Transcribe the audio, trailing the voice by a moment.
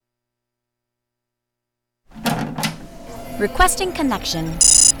Requesting connection.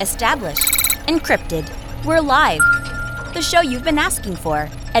 Established. Encrypted. We're live. The show you've been asking for.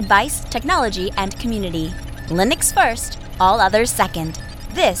 Advice, technology, and community. Linux first, all others second.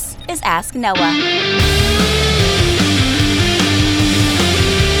 This is Ask Noah.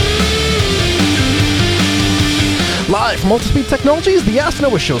 Live from Altispeed Technologies, the Ask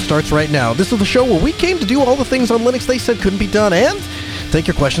Noah show starts right now. This is the show where we came to do all the things on Linux they said couldn't be done and take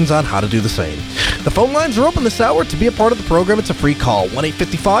your questions on how to do the same. The phone lines are open this hour. To be a part of the program, it's a free call,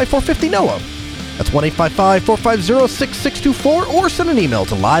 1-855-450-NOAH. That's 1-855-450-6624, or send an email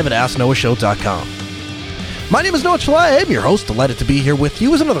to live@asknoahshow.com. My name is Noah Chalai. I'm your host. Delighted to be here with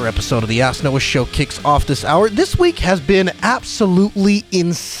you as another episode of the Ask Noah show kicks off this hour. This week has been absolutely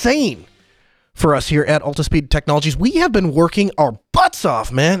insane for us here at Altispeed Technologies. We have been working our butts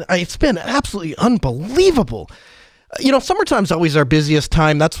off, man. It's been absolutely unbelievable. You know, summertime's always our busiest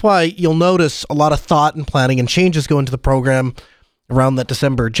time. That's why you'll notice a lot of thought and planning and changes go into the program around that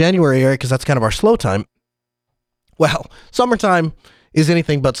December, January area, because that's kind of our slow time. Well, summertime is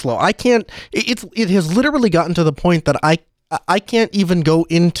anything but slow. It has literally gotten to the point that I can't even go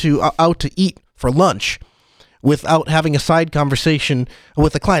out to eat for lunch without having a side conversation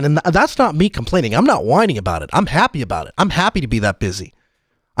with a client. And that's not me complaining. I'm not whining about it. I'm happy about it. I'm happy to be that busy.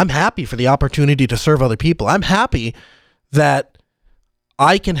 I'm happy for the opportunity to serve other people. I'm happy that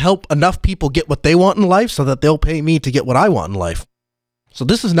I can help enough people get what they want in life so that they'll pay me to get what I want in life. So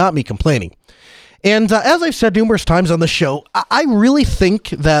this is not me complaining. And as I've said numerous times on the show, I really think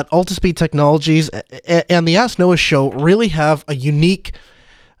that Altispeed Technologies and the Ask Noah show really have a unique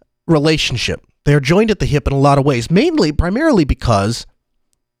relationship. They're joined at the hip in a lot of ways, primarily because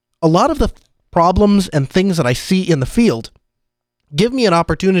a lot of the problems and things that I see in the field give me an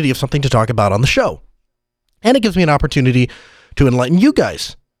opportunity of something to talk about on the show. And it gives me an opportunity to enlighten you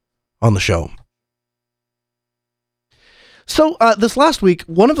guys on the show. So this last week,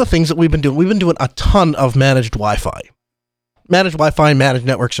 one of the things that we've been doing a ton of managed Wi-Fi, managed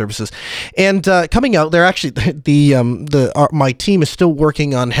network services. And coming out, they're actually, my team is still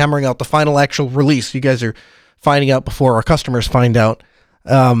working on hammering out the final actual release. You guys are finding out before our customers find out.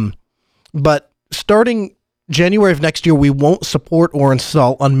 But starting January of next year, we won't support or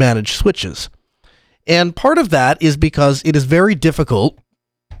install unmanaged switches. And part of that is because it is very difficult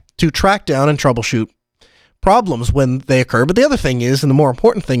to track down and troubleshoot problems when they occur. But the other thing is, and the more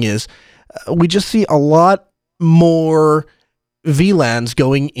important thing is, we just see a lot more VLANs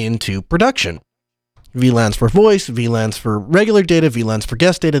going into production. VLANs for voice, VLANs for regular data, VLANs for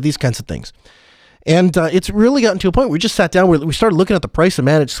guest data, these kinds of things. And it's really gotten to a point where we just sat down, we started looking at the price of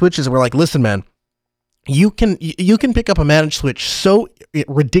managed switches, and we're like, listen, man, you can pick up a managed switch so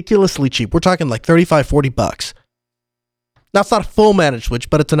ridiculously cheap. We're talking like $35-$40. Now, it's not a full managed switch,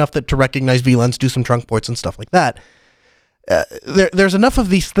 but it's enough to recognize VLANs, do some trunk ports and stuff like that. There's enough of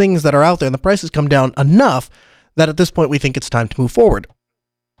these things that are out there, and the prices come down enough that at this point we think it's time to move forward.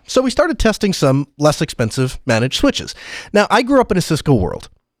 So we started testing some less expensive managed switches. Now, I grew up in a Cisco world.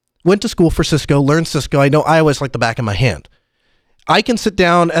 Went to school for Cisco, learned Cisco. I know iOS like the back of my hand. I can sit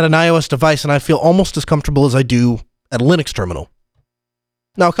down at an iOS device and I feel almost as comfortable as I do at a Linux terminal.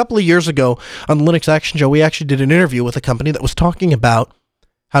 Now, a couple of years ago on the Linux Action Show, we actually did an interview with a company that was talking about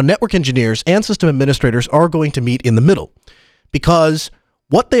how network engineers and system administrators are going to meet in the middle. Because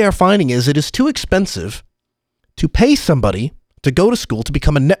what they are finding is it is too expensive to pay somebody to go to school to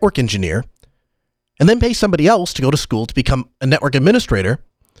become a network engineer and then pay somebody else to go to school to become a network administrator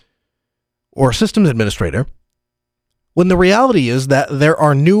or a systems administrator, when the reality is that there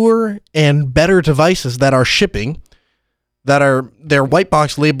are newer and better devices that are shipping that are their white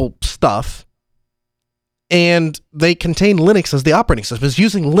box labeled stuff, and they contain Linux as the operating system, is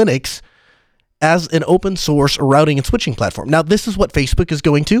using Linux as an open source routing and switching platform. Now, this is what Facebook is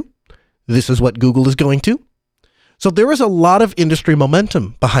going to. This is what Google is going to. So there is a lot of industry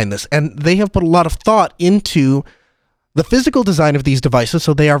momentum behind this, and they have put a lot of thought into the physical design of these devices,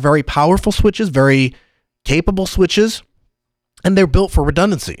 so they are very powerful switches, very capable switches, and they're built for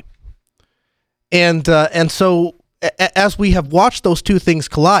redundancy. And so as we have watched those two things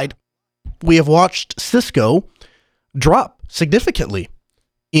collide, we have watched Cisco drop significantly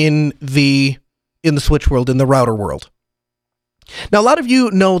in the switch world, in the router world. Now, a lot of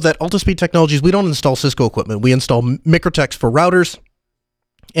you know that Altispeed Technologies, we don't install Cisco equipment. We install Microtex for routers,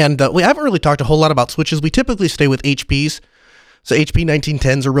 and we haven't really talked a whole lot about switches. We typically stay with HPs. So HP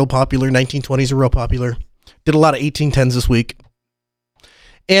 1910s are real popular, 1920s are real popular. Did a lot of 1810s this week.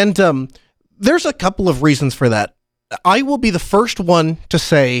 And there's a couple of reasons for that. I will be the first one to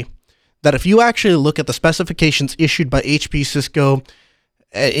say that if you actually look at the specifications issued by HP, Cisco,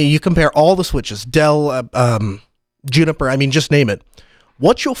 you compare all the switches, Dell, Juniper, I mean, just name it.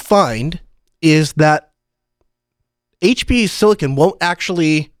 What you'll find is that HP's silicon won't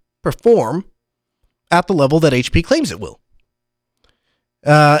actually perform at the level that HP claims it will.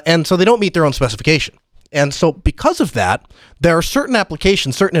 And so they don't meet their own specification. And so because of that, there are certain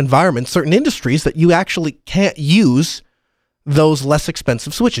applications, certain environments, certain industries that you actually can't use those less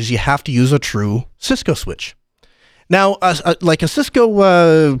expensive switches. You have to use a true Cisco switch. Now, like a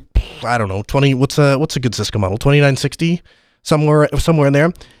Cisco, I don't know, 20. What's a good Cisco model? 2960, somewhere in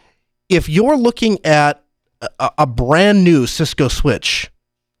there. If you're looking at a brand new Cisco switch,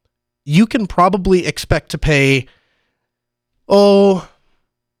 you can probably expect to pay,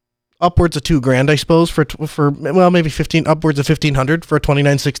 upwards of $2,000, I suppose, for maybe 15, upwards of 1,500 for a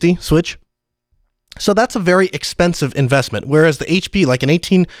 2960 switch. So that's a very expensive investment. Whereas the HP, like a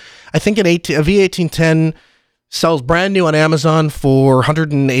V1810 sells brand new on Amazon for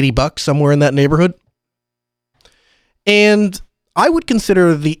 $180, somewhere in that neighborhood. And I would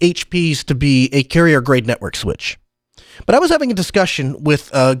consider the HPs to be a carrier grade network switch. But I was having a discussion with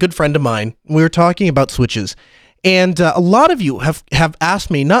a good friend of mine. We were talking about switches. And a lot of you have asked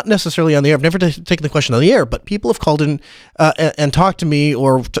me, not necessarily on the air, I've never taken the question on the air, but people have called in and talked to me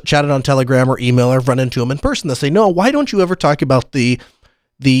or chatted on Telegram or email, or run into them in person. They say, no, why don't you ever talk about the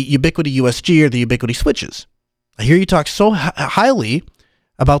Ubiquiti USG or the Ubiquiti switches? I hear you talk so highly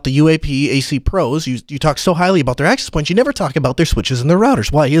about the UAP AC Pros. You talk so highly about their access points. You never talk about their switches and their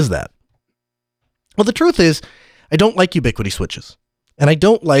routers. Why is that? Well, the truth is, I don't like Ubiquiti switches, and I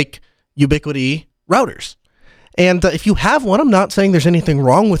don't like Ubiquiti routers. And if you have one, I'm not saying there's anything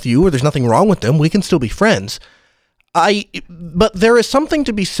wrong with you or there's nothing wrong with them. We can still be friends. But there is something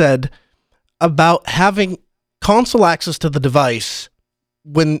to be said about having console access to the device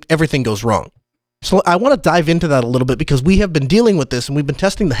when everything goes wrong. So I want to dive into that a little bit because we have been dealing with this and we've been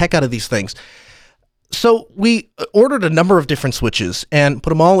testing the heck out of these things. So we ordered a number of different switches and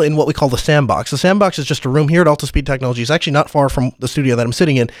put them all in what we call the sandbox. The sandbox is just a room here at Altispeed Technology. It's actually not far from the studio that I'm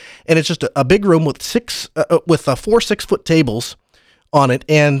sitting in, and it's just a big room with four 6-foot tables on it,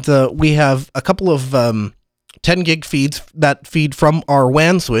 and we have a couple of 10 gig feeds that feed from our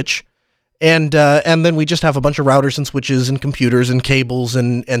WAN switch, and then we just have a bunch of routers and switches and computers and cables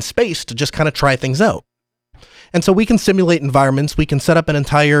and space to just kind of try things out. And so we can simulate environments. We can set up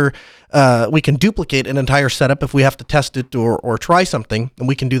we can duplicate an entire setup if we have to test it or try something, and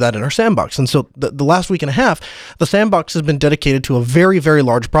we can do that in our sandbox. And so the last week and a half, the sandbox has been dedicated to a very, very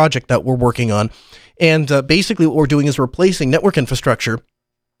large project that we're working on. And basically what we're doing is replacing network infrastructure,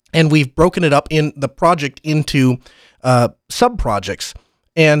 and we've broken it up in the project into sub-projects.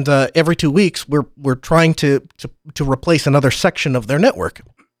 And every 2 weeks, we're trying to replace another section of their network.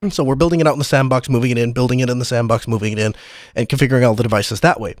 So we're building it out in the sandbox, moving it in, building it in the sandbox, moving it in, and configuring all the devices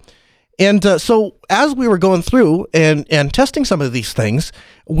that way. And so as we were going through and testing some of these things,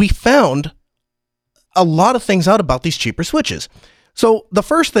 we found a lot of things out about these cheaper switches. So the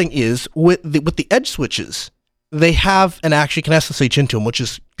first thing is with the edge switches, they have an actually can SSH into them, which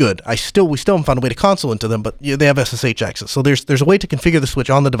is good. We still haven't found a way to console into them, but they have SSH access. So there's a way to configure the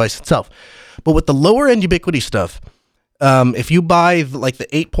switch on the device itself. But with the lower end Ubiquiti stuff, if you buy like the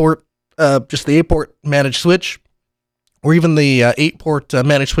 8-port, just the 8-port managed switch, or even the 8-port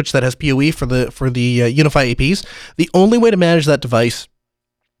managed switch that has PoE for the UniFi APs, the only way to manage that device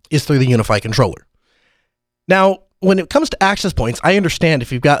is through the UniFi controller. Now, when it comes to access points, I understand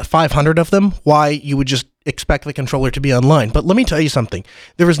if you've got 500 of them, why you would just expect the controller to be online. But let me tell you something.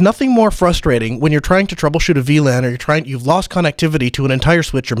 There is nothing more frustrating when you're trying to troubleshoot a VLAN, or you've lost connectivity to an entire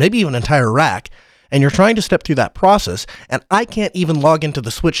switch or maybe even an entire rack, and you're trying to step through that process, and I can't even log into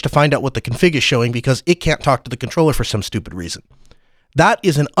the switch to find out what the config is showing because it can't talk to the controller for some stupid reason. That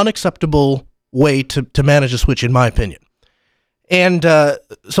is an unacceptable way to manage a switch, in my opinion. And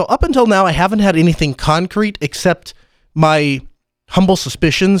so up until now, I haven't had anything concrete except my humble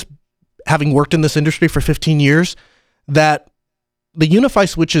suspicions, having worked in this industry for 15 years, that the UniFi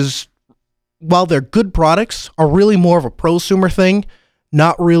switches, while they're good products, are really more of a prosumer thing,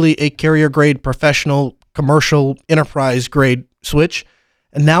 not really a carrier-grade, professional, commercial, enterprise-grade switch.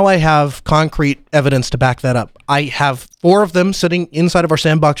 And now I have concrete evidence to back that up. I have 4 of them sitting inside of our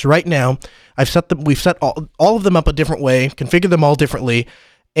sandbox right now. We've set all of them up a different way, configured them all differently,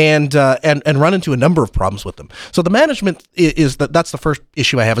 and run into a number of problems with them. So the management is that's the first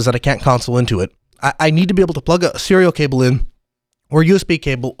issue I have, is that I can't console into it. I need to be able to plug a serial cable in or USB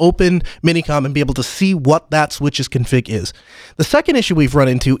cable, open Minicom, and be able to see what that switch's config is. The second issue we've run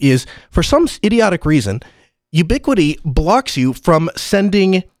into is, for some idiotic reason, Ubiquiti blocks you from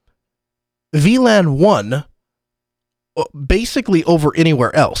sending VLAN 1 basically over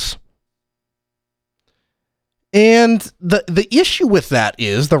anywhere else. And the issue with that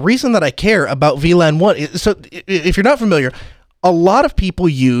is, the reason that I care about VLAN 1 is, so if you're not familiar, a lot of people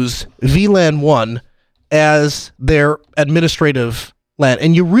use VLAN 1 as their administrative LAN,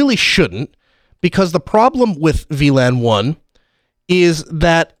 and you really shouldn't, because the problem with VLAN 1 is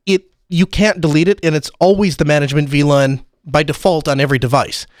that you can't delete it, and it's always the management VLAN by default on every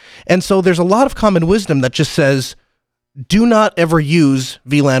device. And so there's a lot of common wisdom that just says, do not ever use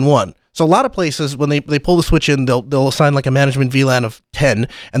VLAN 1. So a lot of places, when they pull the switch in, they'll assign like a management VLAN of 10,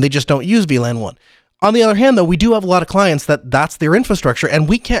 and they just don't use VLAN 1. On the other hand, though, we do have a lot of clients that's their infrastructure, and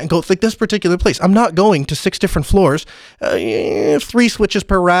we can't go, like this particular place, I'm not going to 6 different floors, 3 switches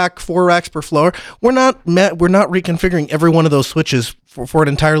per rack, 4 racks per floor. We're not reconfiguring every one of those switches for an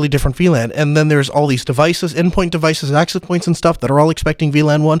entirely different VLAN. And then there's all these devices, endpoint devices, access points and stuff that are all expecting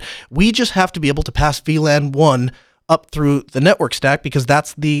VLAN 1. We just have to be able to pass VLAN 1 up through the network stack, because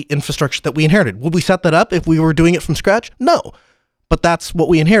that's the infrastructure that we inherited. Would we set that up if we were doing it from scratch? No, but that's what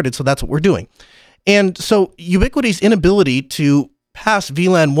we inherited, so that's what we're doing. And so Ubiquiti's inability to pass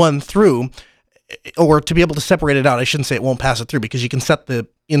VLAN 1 through, or to be able to separate it out, I shouldn't say it won't pass it through, because you can set the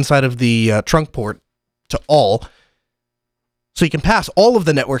inside of the trunk port to all, so you can pass all of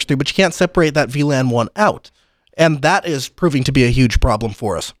the networks through, but you can't separate that VLAN 1 out. And that is proving to be a huge problem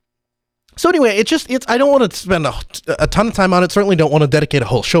for us. So anyway, I don't want to spend a ton of time on it. Certainly don't want to dedicate a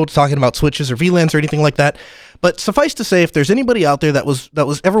whole show to talking about switches or VLANs or anything like that. But suffice to say, if there's anybody out there that was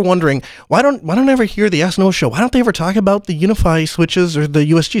ever wondering, why don't I ever hear the Ask Noah show? Why don't they ever talk about the Unify switches or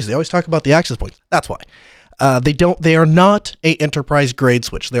the USGs? They always talk about the access points. That's why. They are not a enterprise grade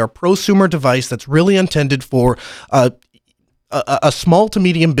switch. They're a prosumer device that's really intended for a small to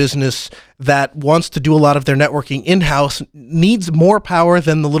medium business that wants to do a lot of their networking in-house, needs more power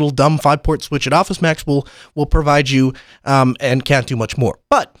than the little dumb 5-port switch at Office Max will provide you, and can't do much more.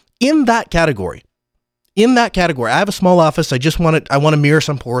 But in that category, I have a small office. I want to mirror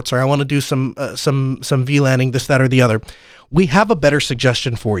some ports, or I want to do some VLANing, this, that, or the other. We have a better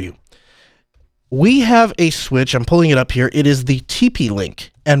suggestion for you. We have a switch. I'm pulling it up here. It is the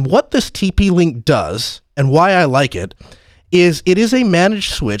TP-Link, and what this TP-Link does, and why I like it, is it is a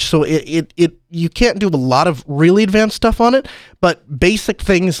managed switch, so you can't do a lot of really advanced stuff on it, but basic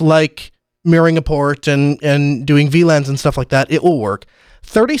things like mirroring a port and doing VLANs and stuff like that, it will work.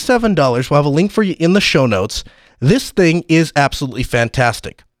 $37. We'll have a link for you in the show notes. This thing is absolutely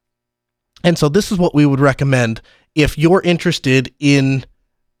fantastic. And so this is what we would recommend if you're interested in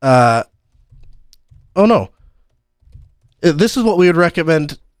this is what we would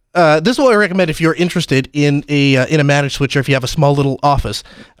recommend. This is what I recommend if you're interested in a managed switch, or if you have a small little office.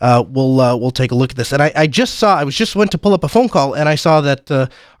 We'll take a look at this. And I just went to pull up a phone call, and I saw that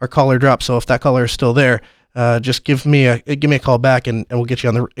our caller dropped. So if that caller is still there, just give me a call back, and we'll get you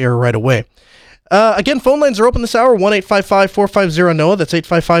on the air right away. Again, phone lines are open this hour, 1-855-450-NOAH. That's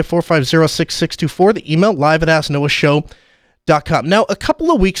 855-450-6624. The email, live@asknoahshow.com. Now, a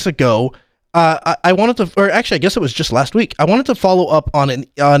couple of weeks ago, I wanted to, or actually, I guess it was just last week, I wanted to follow up on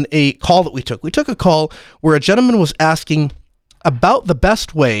a call that we took. We took a call where a gentleman was asking about the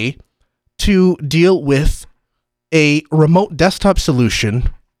best way to deal with a remote desktop solution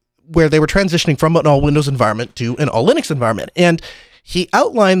where they were transitioning from an all-Windows environment to an all-Linux environment. And he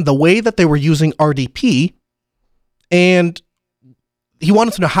outlined the way that they were using RDP, and he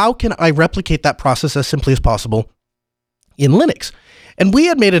wanted to know, how can I replicate that process as simply as possible in Linux? And we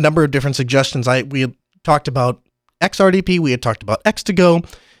had made a number of different suggestions. We had talked about XRDP, we had talked about X2Go,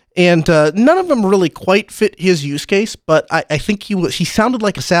 and none of them really quite fit his use case, but I think he sounded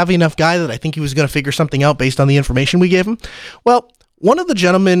like a savvy enough guy that I think he was going to figure something out based on the information we gave him. Well, one of the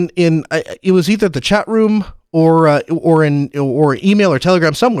gentlemen it was either the chat room or email or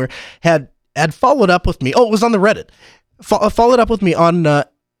Telegram somewhere had followed up with me. Oh, it was on the Reddit. Followed up with me on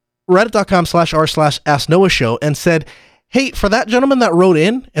reddit.com/r/AskNoahShow and said, hey, for that gentleman that wrote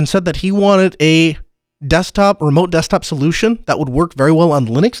in and said that he wanted a remote desktop solution that would work very well on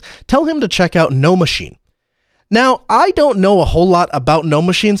Linux, tell him to check out NoMachine. Now, I don't know a whole lot about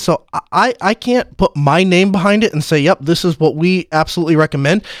NoMachine, so I can't put my name behind it and say, yep, this is what we absolutely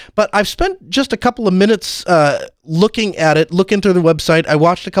recommend. But I've spent just a couple of minutes looking at it, looking through the website. I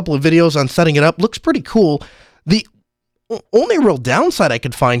watched a couple of videos on setting it up. Looks pretty cool. The only real downside I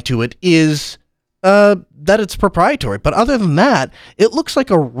could find to it is that it's proprietary. But other than that, it looks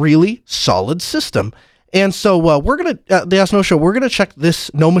like a really solid system. And so we're going to, the Ask Noah Show, we're going to check this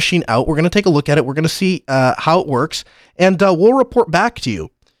NoMachine out. We're going to take a look at it. We're going to see how it works. And we'll report back to you.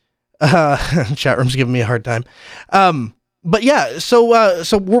 Chat room's giving me a hard time. But yeah, so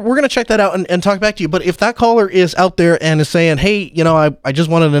we're going to check that out and talk back to you. But if that caller is out there and is saying, hey, I just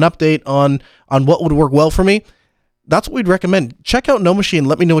wanted an update on what would work well for me, that's what we'd recommend. Check out NoMachine.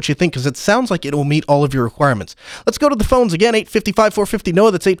 Let me know what you think, because it sounds like it will meet all of your requirements. Let's go to the phones again.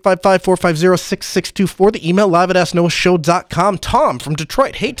 855-450-NOAH. That's 855-450-6624. The email live at AskNoahShow.com. Tom from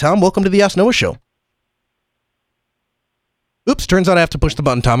Detroit. Hey, Tom. Welcome to the Ask Noah Show. Oops, turns out I have to push the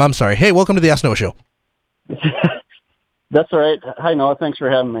button, Tom. I'm sorry. Hey, welcome to the Ask Noah Show. That's all right. Hi, Noah. Thanks for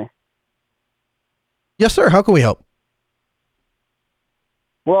having me. Yes, sir. How can we help?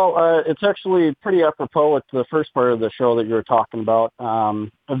 Well, it's actually pretty apropos with the first part of the show that you were talking about.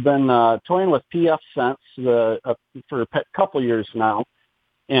 I've been toying with PF Sense for a couple years now,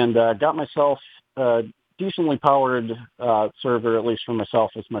 and got myself a decently powered server, at least for myself.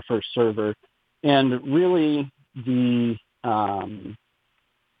 It's my first server. And really,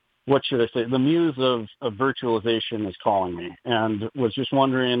 what should I say? The muse of virtualization is calling me, and was just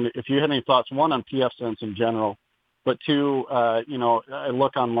wondering if you had any thoughts, one, on PF Sense in general, but two, I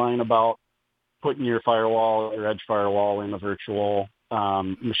look online about putting your firewall, your edge firewall in a virtual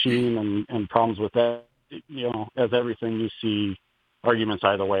machine and problems with that. As everything, you see arguments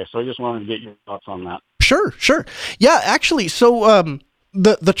either way. So I just wanted to get your thoughts on that. Sure. Yeah, actually, so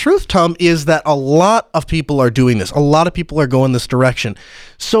the truth, Tom, is that a lot of people are doing this. A lot of people are going this direction.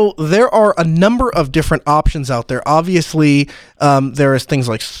 So there are a number of different options out there. Obviously, there is things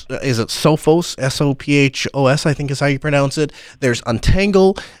like, is it Sophos? Sophos, I think is how you pronounce it. There's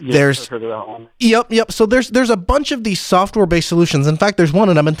Untangle. Yes, I've heard of that one. Yep. So there's a bunch of these software-based solutions. In fact, there's one,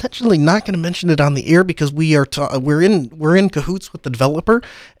 and I'm intentionally not going to mention it on the air because we're in cahoots with the developer,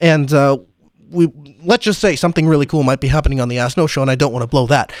 and let's just say something really cool might be happening on the Ask Noah Show, and I don't want to blow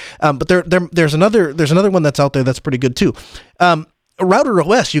that. But there's another one that's out there that's pretty good too. Router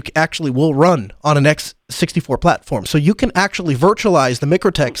OS you actually will run on an x64 platform, so you can actually virtualize the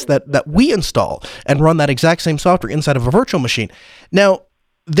Microtex that we install and run that exact same software inside of a virtual machine. Now,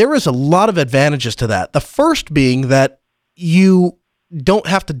 there is a lot of advantages to that. The first being that you don't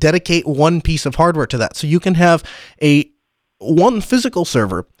have to dedicate one piece of hardware to that, so you can have one physical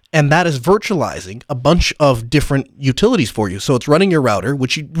server, and that is virtualizing a bunch of different utilities for you. So it's running your router,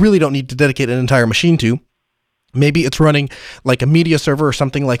 which you really don't need to dedicate an entire machine to. Maybe it's running like a media server or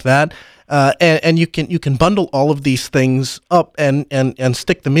something like that. And you can bundle all of these things up and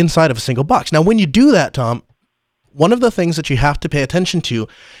stick them inside of a single box. Now, when you do that, Tom, one of the things that you have to pay attention to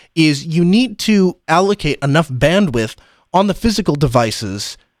is you need to allocate enough bandwidth on the physical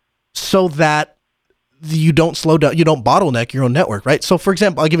devices so that you don't slow down, you don't bottleneck your own network, right? So for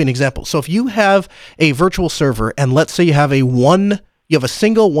example, I'll give you an example. So if you have a virtual server, and let's say you have a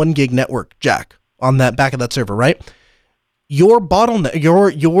single 1 gig network jack on that back of that server, right? Your bottleneck,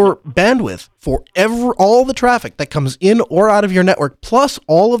 your bandwidth for all the traffic that comes in or out of your network, plus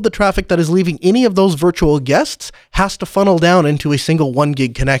all of the traffic that is leaving any of those virtual guests, has to funnel down into a single 1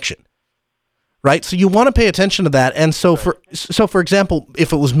 gig connection. Right? So you want to pay attention to that. And so for example,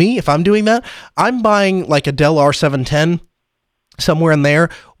 if it was me, if I'm doing that, I'm buying like a Dell R710 somewhere in there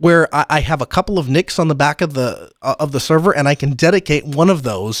where I have a couple of NICs on the back of the server, and I can dedicate one of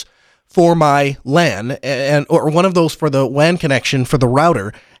those for my LAN or one of those for the WAN connection for the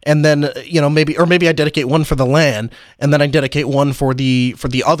router. And then, maybe I dedicate one for the LAN, and then I dedicate one for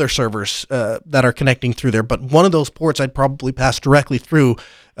the other servers that are connecting through there. But one of those ports I'd probably pass directly through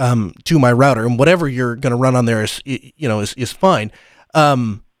to my router, and whatever you're going to run on there is fine.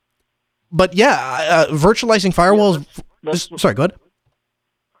 But yeah, virtualizing firewalls. Sorry, go ahead.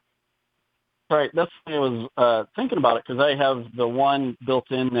 Right, that's what I was thinking about it, because I have the one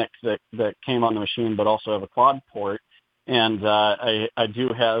built-in NIC that came on the machine, but also have a quad port. And I do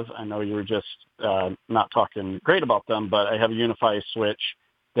have, I know you were just not talking great about them, but I have a UniFi switch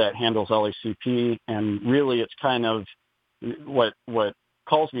that handles LACP, and really it's kind of what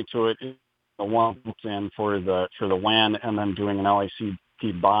calls me to it is the one built-in for the WAN, and then doing an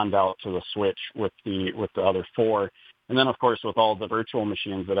LACP bond out to the switch with the other four. And then, of course, with all the virtual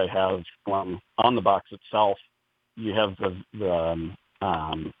machines that I have on the box itself, you have the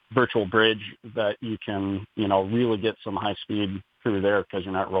virtual bridge that you can, really get some high speed through there because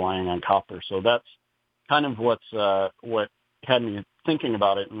you're not relying on copper. So that's kind of what had me thinking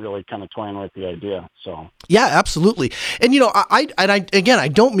about it and really kind of toying with the idea. So yeah, absolutely. And I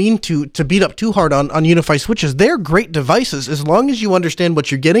don't mean to beat up too hard on UniFi switches. They're great devices as long as you understand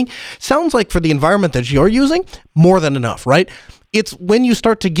what you're getting. Sounds like for the environment that you're using, more than enough, right? It's when you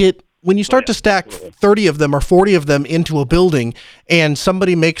start to stack 30 of them or 40 of them into a building, and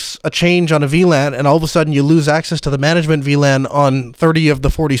somebody makes a change on a VLAN, and all of a sudden you lose access to the management VLAN on 30 of the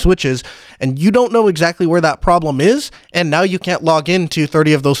 40 switches, and you don't know exactly where that problem is, and now you can't log into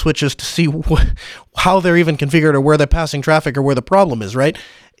 30 of those switches to see how they're even configured or where they're passing traffic or where the problem is, right?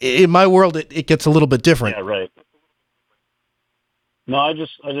 In my world, it gets a little bit different. Yeah, right. No, I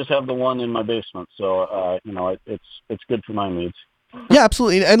just have the one in my basement, so it's good for my needs. Yeah,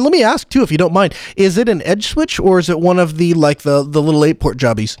 absolutely. And let me ask too, if you don't mind, is it an edge switch or is it one of the the little 8-port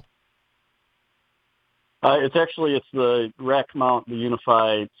jobbies? It's the rack mount, the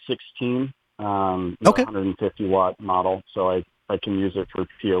Unify 16, the Okay. 150 watt model. So I can use it for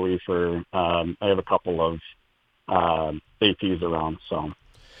PoE for. I have a couple of APs around. So.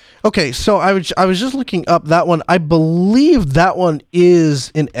 Okay, so I was just looking up that one. I believe that one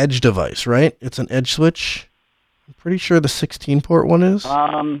is an edge device, right? It's an edge switch. I'm pretty sure the 16-port one is.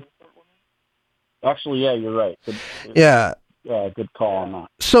 Actually, yeah, you're right. Yeah. Good call on that.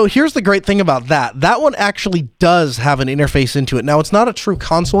 So here's the great thing about that. That one actually does have an interface into it. Now, it's not a true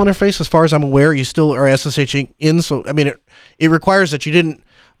console interface as far as I'm aware. You still are SSHing in, so I mean it requires that you didn't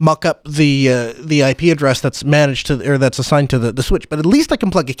muck up the IP address that's managed to or that's assigned to the switch. But at least I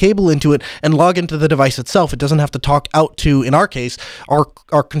can plug a cable into it and log into the device itself. It doesn't have to talk out to, in our case,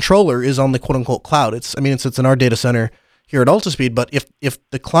 our controller is on the quote unquote cloud. It's in our data center here at Altispeed, but if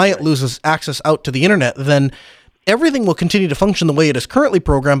the client loses access out to the internet, then everything will continue to function the way it is currently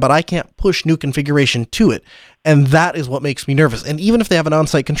programmed, but I can't push new configuration to it. And that is what makes me nervous. And even if they have an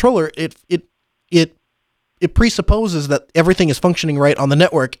on-site controller, it presupposes that everything is functioning right on the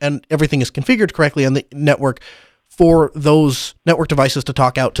network and everything is configured correctly on the network for those network devices to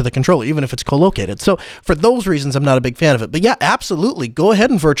talk out to the controller, even if it's co-located. So for those reasons, I'm not a big fan of it. But yeah, absolutely. Go ahead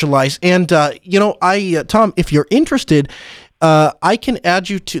and virtualize. And, Tom, if you're interested, I can add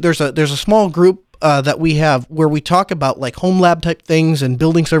you to, there's a small group that we have where we talk about like home lab type things and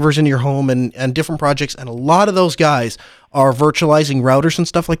building servers in your home and different projects. And a lot of those guys are virtualizing routers and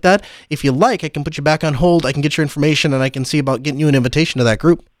stuff like that. If you like, I can put you back on hold. I can get your information and I can see about getting you an invitation to that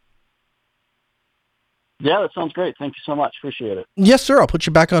group. Yeah, that sounds great. Thank you so much. Appreciate it. Yes, sir. I'll put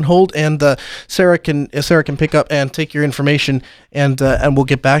you back on hold, and Sarah can pick up and take your information, and we'll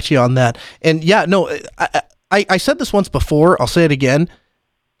get back to you on that. And yeah, no, I said this once before. I'll say it again.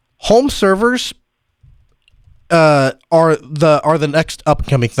 Home servers are the next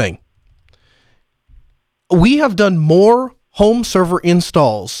upcoming thing. We have done more home server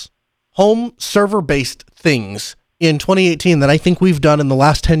installs, home server based things in 2018 than I think we've done in the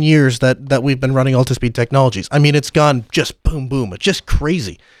last 10 years that we've been running Altispeed Technologies. I mean, it's gone just boom, boom. It's just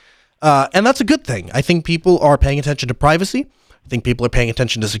crazy. And that's a good thing. I think people are paying attention to privacy. I think people are paying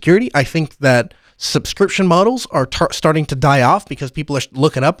attention to security. I think that subscription models are starting to die off because people are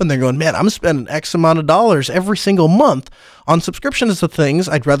looking up and they're going, man, I'm spending X amount of dollars every single month on subscriptions to things.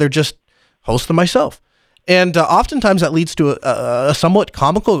 I'd rather just host them myself. And oftentimes that leads to a somewhat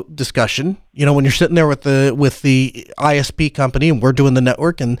comical discussion. You know, when you're sitting there with the ISP company and we're doing the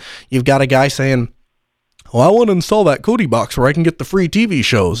network, and you've got a guy saying, "Well, I want to install that Kodi box where I can get the free TV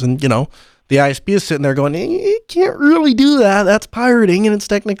shows," and you know, the ISP is sitting there going, "You can't really do that. That's pirating, and it's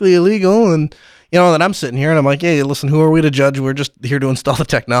technically illegal." And you know, then I'm sitting here and I'm like, "Hey, listen, who are we to judge? We're just here to install the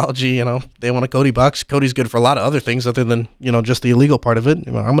technology. You know, they want a Kodi box. Kodi's good for a lot of other things other than just the illegal part of it.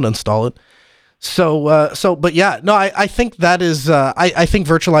 I'm going to install it." But yeah, no, I think that is, I think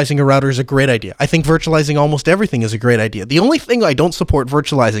virtualizing a router is a great idea. I think virtualizing almost everything is a great idea. The only thing I don't support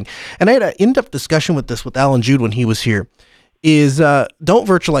virtualizing, and I had an in-depth discussion with this with Alan Jude when he was here, is don't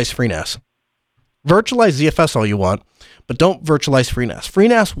virtualize FreeNAS. Virtualize ZFS all you want, but don't virtualize FreeNAS.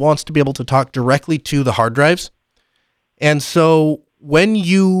 FreeNAS wants to be able to talk directly to the hard drives. And so when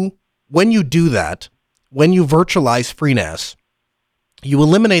you do that, when you virtualize FreeNAS, you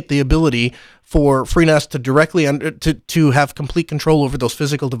eliminate the ability for FreeNAS to directly to have complete control over those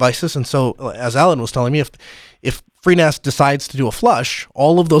physical devices. And so, as Alan was telling me, if FreeNAS decides to do a flush,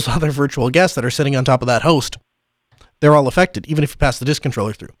 all of those other virtual guests that are sitting on top of that host, they're all affected, even if you pass the disk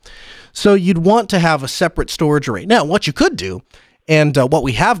controller through. So you'd want to have a separate storage array. Now, what you could do, and what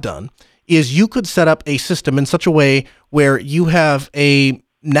we have done, is you could set up a system in such a way where you have a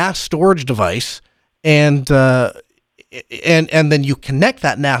NAS storage device and then you connect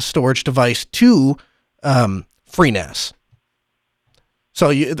that NAS storage device to FreeNAS.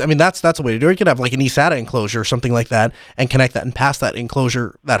 So that's a way to do it. You could have like an eSATA enclosure or something like that, and connect that and pass that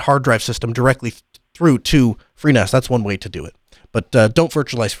enclosure, that hard drive system, directly through to FreeNAS. That's one way to do it. But don't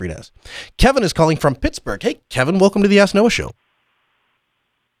virtualize FreeNAS. Kevin is calling from Pittsburgh. Hey, Kevin, welcome to the Ask Noah Show.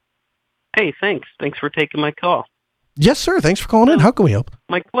 Hey, thanks. Thanks for taking my call. Yes, sir. Thanks for calling in. How can we help?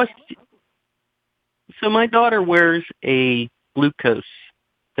 My question. So my daughter wears a glucose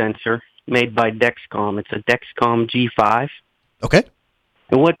sensor made by Dexcom. It's a Dexcom G5. Okay.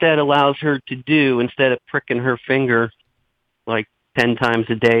 And what that allows her to do, instead of pricking her finger like 10 times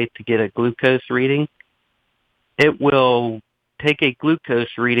a day to get a glucose reading, it will take a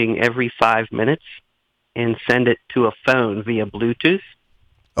glucose reading every 5 minutes and send it to a phone via Bluetooth.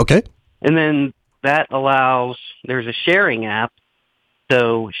 Okay. And then that allows, there's a sharing app,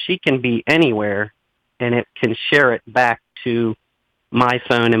 so she can be anywhere, and it can share it back to my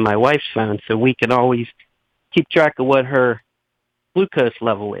phone and my wife's phone, so we can always keep track of what her glucose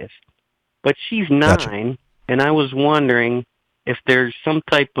level is. But she's 9, Gotcha. and I was wondering if there's some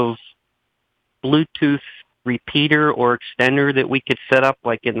type of Bluetooth repeater or extender that we could set up,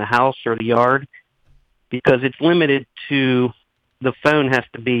 like in the house or the yard, because it's limited to the phone has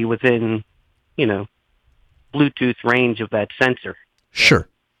to be within, Bluetooth range of that sensor. Sure.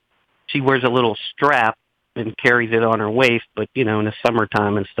 She wears a little strap and carries it on her waist, but, in the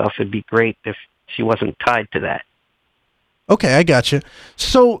summertime and stuff, it'd be great if she wasn't tied to that. Okay, I got you.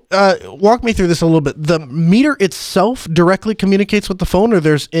 So, walk me through this a little bit. The meter itself directly communicates with the phone, or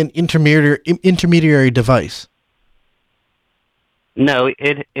there's an intermediary device? No,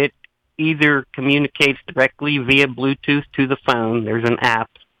 it either communicates directly via Bluetooth to the phone. There's an app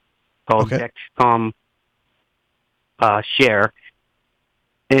called Dexcom Share.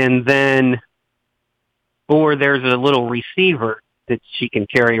 And then, or there's a little receiver that she can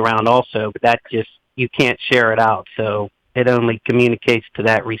carry around also, but that just, you can't share it out. So it only communicates to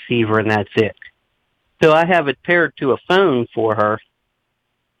that receiver, and that's it. So I have it paired to a phone for her,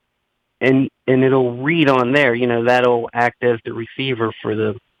 and it'll read on there. That'll act as the receiver for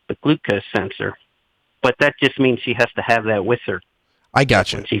the glucose sensor. But that just means she has to have that with her. I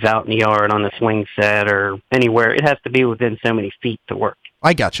got you. When she's out in the yard on the swing set or anywhere, it has to be within so many feet to work.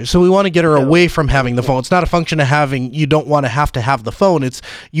 I got you. So we want to get her away from having the phone. It's not a function of you don't want to have the phone. It's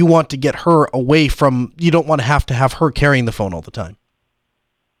you want to get her away from, you don't want to have her carrying the phone all the time.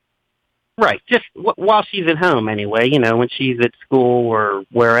 Right. Just while she's at home anyway, when she's at school or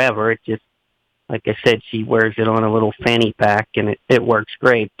wherever, it just, like I said, she wears it on a little fanny pack and it works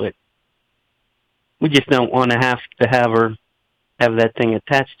great, but we just don't want to have her have that thing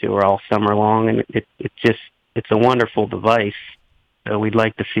attached to her all summer long, and it's a wonderful device. So we'd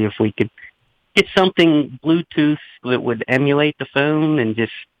like to see if we could get something Bluetooth that would emulate the phone and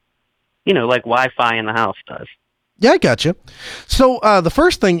just, like Wi-Fi in the house does. Yeah, I got you. So the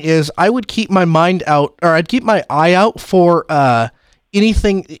first thing is I would keep my I'd keep my eye out for as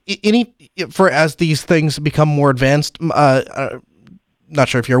these things become more advanced. Not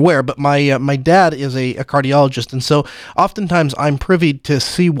sure if you're aware, but my dad is a cardiologist, and so oftentimes I'm privy to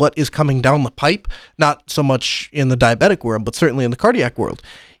see what is coming down the pipe, not so much in the diabetic world, but certainly in the cardiac world.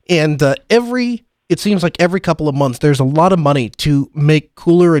 And it seems like every couple of months there's a lot of money to make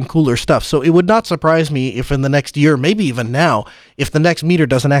cooler and cooler stuff. So it would not surprise me if in the next year, maybe even now, if the next meter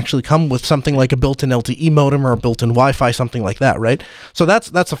doesn't actually come with something like a built-in LTE modem or a built-in Wi-Fi, something like that, right? So that's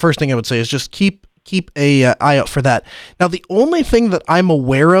the first thing I would say is just keep a eye out for that. Now, the only thing that I'm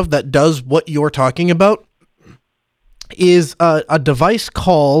aware of that does what you're talking about is a device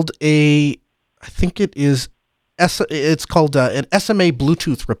called it's called an SMA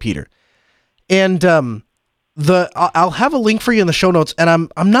Bluetooth repeater. And I'll have a link for you in the show notes, and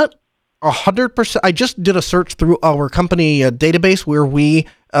I'm not 100%. I just did a search through our company database where we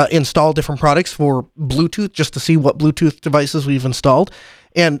install different products for Bluetooth just to see what Bluetooth devices we've installed.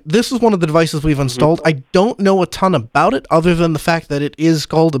 And this is one of the devices we've installed. I don't know a ton about it other than the fact that it is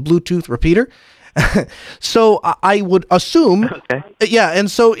called a Bluetooth repeater. So I would assume, yeah.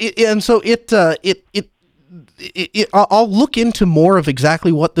 And so I'll look into more of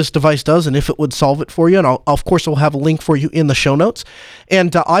exactly what this device does and if it would solve it for you. And of course, I'll have a link for you in the show notes.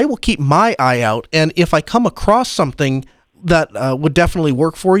 And I will keep my eye out. And if I come across something that would definitely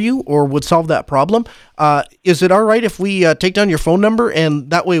work for you or would solve that problem, is it all right if we take down your phone number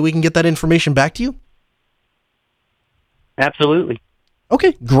and that way we can get that information back to you? Absolutely.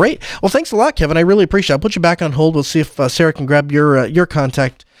 Okay, great. Well, thanks a lot, Kevin. I really appreciate it. I'll put you back on hold. We'll see if Sarah can grab your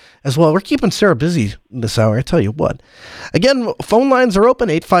contact as well. We're keeping Sarah busy this hour, I tell you what. Again, phone lines are open,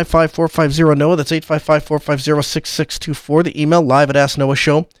 855-450-NOAH. That's 855-450-6624. The email,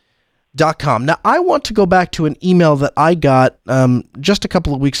 live@asknoahshow.com. Now, I want to go back to an email that I got just a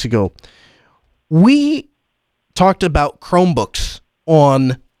couple of weeks ago. We talked about Chromebooks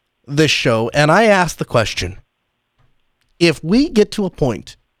on this show, and I asked the question, if we get to a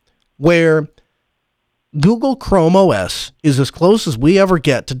point where Google Chrome OS is as close as we ever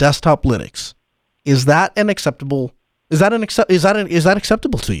get to desktop Linux, is that acceptable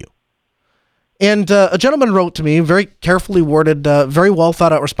to you? And a gentleman wrote to me, very carefully worded, very well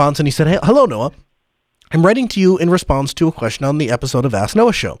thought out response, and he said, "Hey, hello, Noah. I'm writing to you in response to a question on the episode of Ask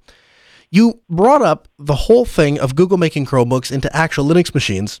Noah Show. You brought up the whole thing of Google making Chromebooks into actual Linux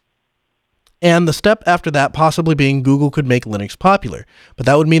machines, and the step after that possibly being Google could make Linux popular, but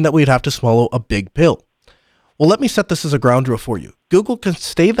that would mean that we'd have to swallow a big pill. Well, let me set this as a ground rule for you. Google can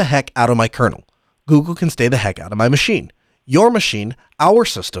stay the heck out of my kernel. Google can stay the heck out of my machine. Your machine, our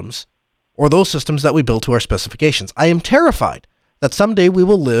systems, or those systems that we build to our specifications. I am terrified that someday we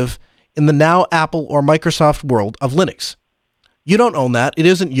will live in the now Apple or Microsoft world of Linux. You don't own that. It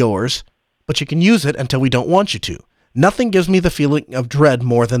isn't yours, but you can use it until we don't want you to. Nothing gives me the feeling of dread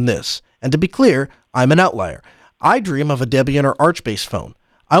more than this. And to be clear, I'm an outlier. I dream of a Debian or Arch-based phone.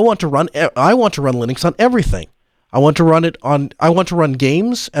 I want to run Linux on everything. I want to run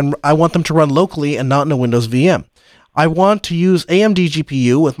games, and I want them to run locally and not in a Windows VM. I want to use AMD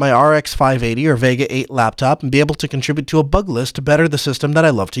GPU with my RX 580 or Vega 8 laptop and be able to contribute to a bug list to better the system that I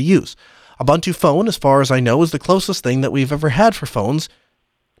love to use. Ubuntu Phone, as far as I know, is the closest thing that we've ever had for phones,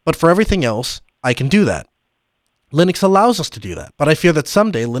 but for everything else, I can do that. Linux allows us to do that, but I fear that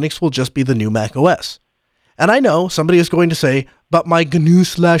someday Linux will just be the new Mac OS. And I know somebody is going to say, but my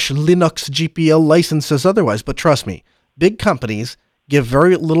GNU/Linux GPL license says otherwise, but trust me, big companies give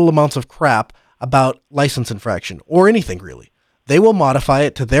very little amounts of crap about license infraction, or anything really. They will modify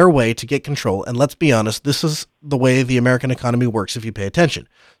it to their way to get control, and let's be honest, this is the way the American economy works if you pay attention.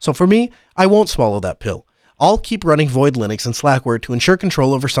 So for me, I won't swallow that pill. I'll keep running Void Linux and Slackware to ensure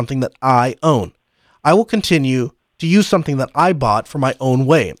control over something that I own. I will continue to use something that I bought for my own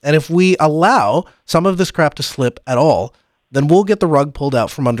way, and if we allow some of this crap to slip at all, then we'll get the rug pulled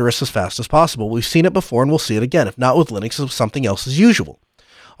out from under us as fast as possible. We've seen it before and we'll see it again. If not with Linux, it's something else as usual.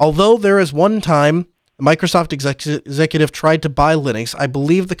 Although there is one time a Microsoft executive tried to buy Linux, I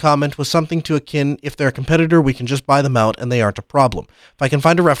believe the comment was something to akin, if they're a competitor, we can just buy them out and they aren't a problem. If I can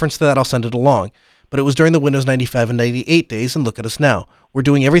find a reference to that, I'll send it along. But it was during the Windows 95 and 98 days, and look at us now. We're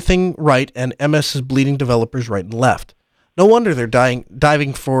doing everything right, and MS is bleeding developers right and left. No wonder they're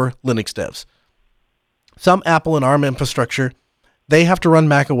diving for Linux devs. Some Apple and ARM infrastructure, they have to run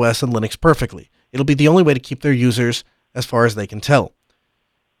Mac OS and Linux perfectly. It'll be the only way to keep their users as far as they can tell.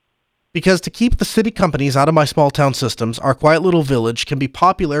 Because to keep the city companies out of my small town systems, our quiet little village can be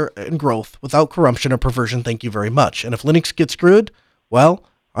popular in growth without corruption or perversion, thank you very much. And if Linux gets screwed, well,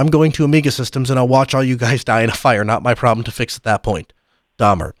 I'm going to Amiga Systems and I'll watch all you guys die in a fire. Not my problem to fix at that point.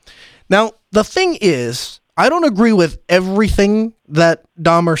 Dahmer. Now, the thing is, I don't agree with everything that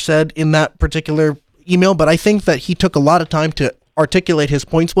Dahmer said in that particular email, but I think that he took a lot of time to articulate his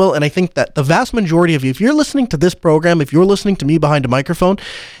points well, and I think that the vast majority of you, if you're listening to this program, if you're listening to me behind a microphone,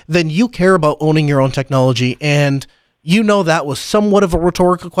 then you care about owning your own technology, and you know that was somewhat of a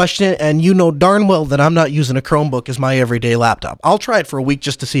rhetorical question, and you know darn well that I'm not using a Chromebook as my everyday laptop. I'll try it for a week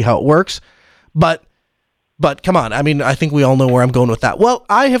just to see how it works, but come on, I mean, I think we all know where I'm going with that. Well,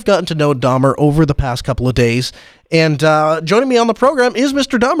 I have gotten to know Dahmer over the past couple of days, and joining me on the program is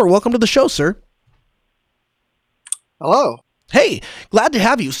Mr. Dahmer. Welcome to the show, sir. Hello. Hey, glad to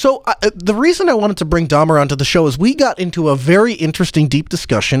have you. So the reason I wanted to bring Dahmer onto the show is we got into a very interesting, deep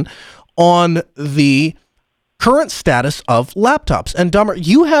discussion on the current status of laptops. And Dahmer,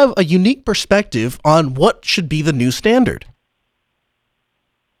 you have a unique perspective on what should be the new standard.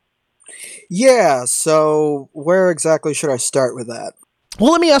 Yeah, so where exactly should I start with that?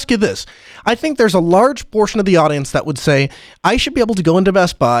 Well, let me ask you this. I think there's a large portion of the audience that would say, I should be able to go into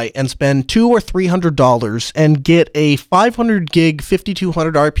Best Buy and spend $200 or $300 and get a 500 gig,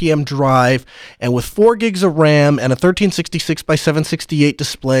 5200 RPM drive, and with 4 gigs of RAM and a 1366 by 768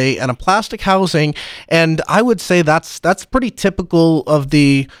 display and a plastic housing. And I would say that's pretty typical of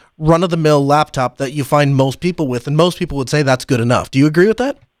the run-of-the-mill laptop that you find most people with, and most people would say that's good enough. Do you agree with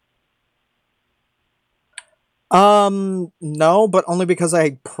that? No, but only because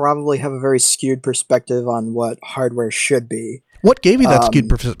I probably have a very skewed perspective on what hardware should be. What gave you that skewed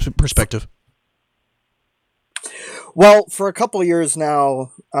perspective? Well, for a couple of years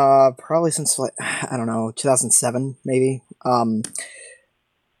now, probably since, like, I don't know, 2007, maybe,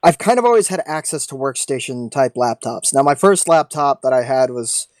 I've kind of always had access to workstation-type laptops. Now, my first laptop that I had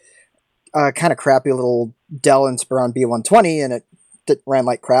was a kind of crappy little Dell Inspiron B120, and it ran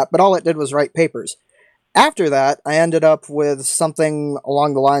like crap, but all it did was write papers. After that, I ended up with something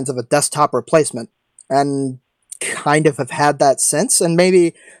along the lines of a desktop replacement, and kind of have had that since, and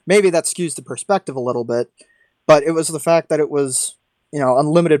maybe that skews the perspective a little bit, but it was the fact that it was,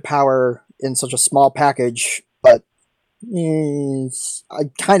 unlimited power in such a small package, but I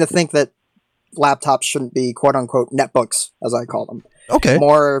kind of think that laptops shouldn't be quote-unquote netbooks, as I call them. Okay.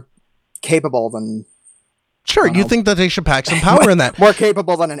 More capable than... Sure, you think that they should pack some power in that. More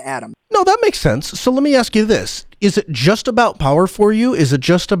capable than an Atom. No, that makes sense. So let me ask you this. Is it just about power for you? Is it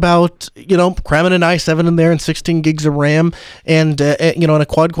just about, cramming an i7 in there and 16 gigs of RAM and, and a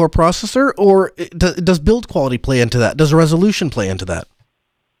quad-core processor? Or does build quality play into that? Does resolution play into that?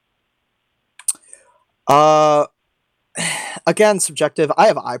 Uh, Again, subjective. I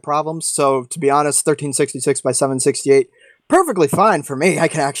have eye problems, so to be honest, 1366 by 768, perfectly fine for me. I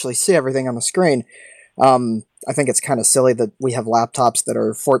can actually see everything on the screen. I think it's kind of silly that we have laptops that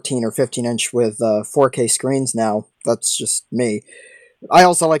are 14 or 15 inch with 4K screens now. That's just me. I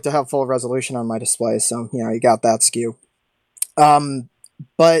also like to have full resolution on my display, so you got that skew. But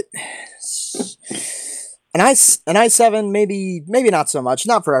an i7 maybe not so much.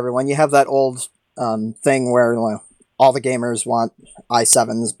 Not for everyone. You have that old thing where all the gamers want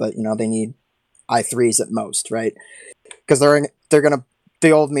i7s, but they need i3s at most, right? Because they're gonna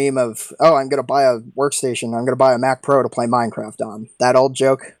the old meme of, oh, I'm gonna buy a workstation, I'm gonna buy a Mac Pro to play Minecraft on. That old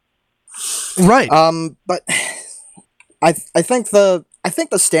joke. Right. But I think the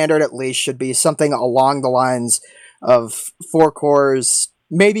standard at least should be something along the lines of 4 cores,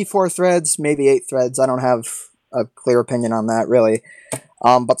 maybe 4 threads, maybe 8 threads. I don't have a clear opinion on that really.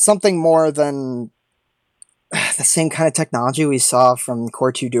 But something more than the same kind of technology we saw from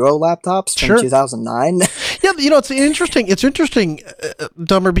Core 2 Duo laptops from 2009. Yeah, it's interesting,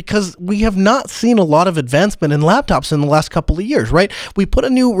 Dumber, because we have not seen a lot of advancement in laptops in the last couple of years, right? We put a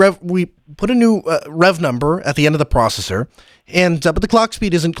new rev number at the end of the processor, and but the clock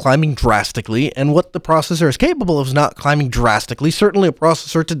speed isn't climbing drastically, and what the processor is capable of is not climbing drastically. Certainly, a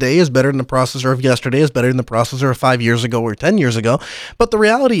processor today is better than the processor of yesterday, is better than the processor of 5 years ago or 10 years ago. But the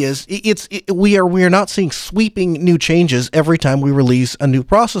reality is, we are not seeing sweeping new changes every time we release a new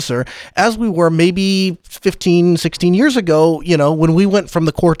processor, as we were maybe 15, 16 years ago. When we went from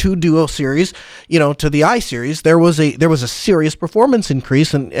the Core 2 Duo series, to the i series, there was a serious performance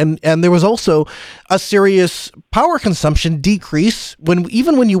increase, and there was also a serious power consumption decrease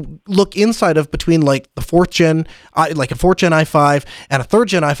when you look inside of between like the 4th gen, like a 4th gen i5 and a 3rd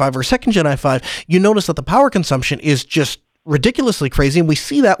gen i5 or a 2nd gen i5, you notice that the power consumption is just ridiculously crazy. And we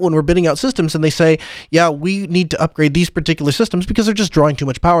see that when we're bidding out systems and they say, yeah, we need to upgrade these particular systems because they're just drawing too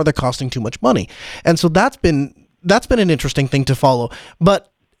much power, they're costing too much money. And so that's been an interesting thing to follow.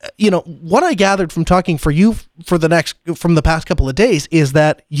 But what I gathered from talking for you from the past couple of days is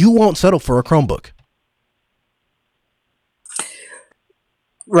that you won't settle for a Chromebook.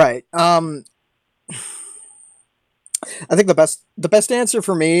 Right. I think the best answer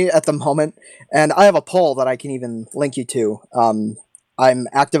for me at the moment, and I have a poll that I can even link you to. I'm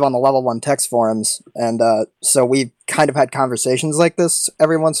active on the Level 1 text forums, and so we've kind of had conversations like this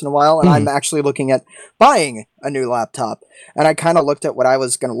every once in a while, and I'm actually looking at buying a new laptop. And I kind of looked at what I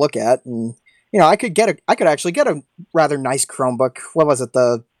was going to look at, and I could actually get a rather nice Chromebook. What was it,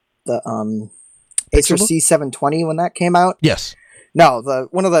 the Acer C720 when that came out? Yes. No,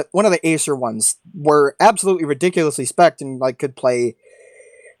 one of the Acer ones were absolutely ridiculously spec'd and could play.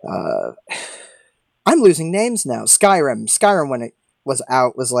 I'm losing names now. Skyrim when it was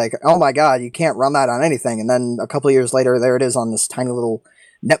out was like, oh my god, you can't run that on anything. And then a couple of years later, there it is on this tiny little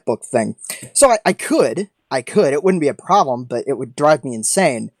netbook thing. So I could. It wouldn't be a problem, but it would drive me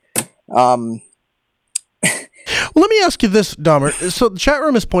insane. Well, let me ask you this, Dahmer. So the chat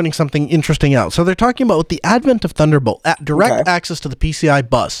room is pointing something interesting out. So they're talking about with the advent of Thunderbolt, direct access to the PCI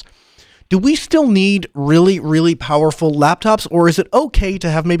bus. Do we still need really, really powerful laptops, or is it okay to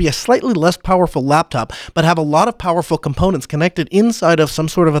have maybe a slightly less powerful laptop, but have a lot of powerful components connected inside of some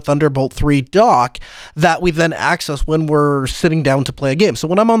sort of a Thunderbolt 3 dock that we then access when we're sitting down to play a game? So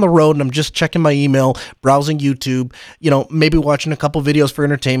when I'm on the road and I'm just checking my email, browsing YouTube, maybe watching a couple videos for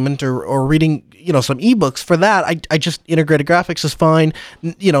entertainment or reading, some ebooks, for that, I just integrated graphics is fine.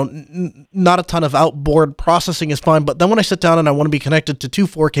 Not a ton of outboard processing is fine. But then when I sit down and I want to be connected to 2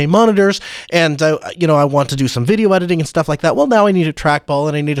 4K monitors, and I want to do some video editing and stuff like that, well, now I need a trackball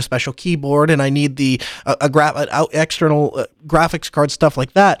and I need a special keyboard and I need the external graphics card, stuff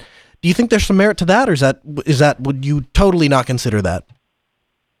like that. Do you think there's some merit to that, or is that would you totally not consider that?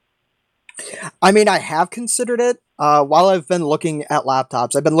 I mean, I have considered it. While I've been looking at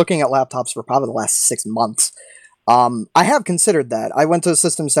laptops, I've been looking at laptops for probably the last 6 months. I have considered that. I went to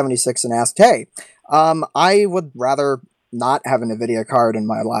System 76 and asked, hey, I would rather not have a NVIDIA card in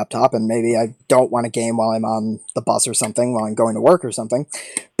my laptop, and maybe I don't want to game while I'm on the bus or something, while I'm going to work or something.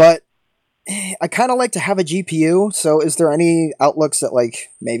 But I kind of like to have a GPU, so is there any outlooks that,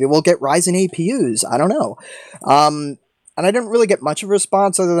 maybe we'll get Ryzen APUs? I don't know. And I didn't really get much of a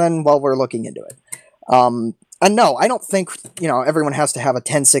response other than, well, we're looking into it. And no, I don't think, everyone has to have a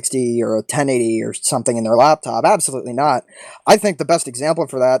 1060 or a 1080 or something in their laptop. Absolutely not. I think the best example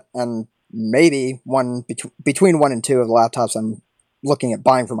for that, and maybe between 1 and 2 of the laptops I'm looking at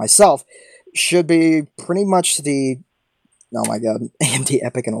buying for myself, should be pretty much oh my god, AMD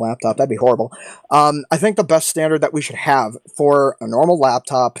EPYC in a laptop. That'd be horrible. I think the best standard that we should have for a normal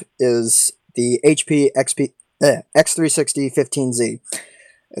laptop is the HP X360 15Z.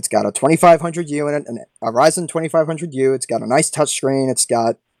 It's got a 2500U in it, and a Ryzen 2500U. It's got a nice touchscreen. It's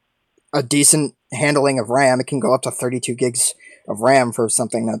got a decent handling of RAM. It can go up to 32 gigs of RAM for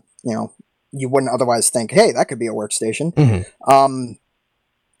something that, you wouldn't otherwise think, hey, that could be a workstation. Mm-hmm.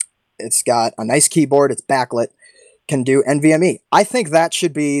 It's got a nice keyboard. It's backlit. Can do NVMe. I think that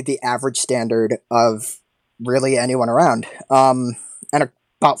should be the average standard of really anyone around. And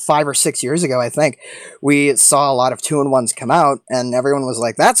about 5 or 6 years ago, I think, we saw a lot of 2-in-1s come out, and everyone was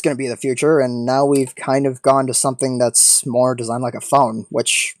like, that's going to be the future, and now we've kind of gone to something that's more designed like a phone,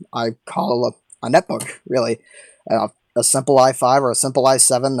 which I call a netbook, really. A simple i5 or a simple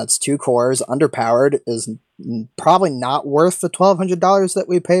i7 that's 2 cores, underpowered, is probably not worth the $1,200 that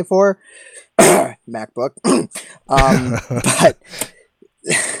we pay for. MacBook. But,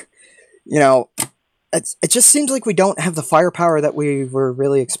 it just seems like we don't have the firepower that we were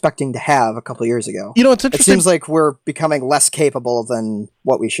really expecting to have a couple of years ago. It's interesting. It seems like we're becoming less capable than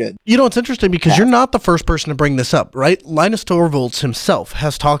what we should. It's interesting because you're not the first person to bring this up, right? Linus Torvalds himself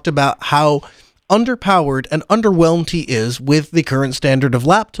has talked about how underpowered and underwhelmed he is with the current standard of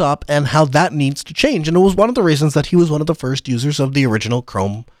laptop and how that needs to change. And it was one of the reasons that he was one of the first users of the original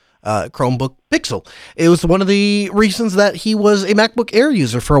Chromebook Pixel. It was one of the reasons that he was a MacBook Air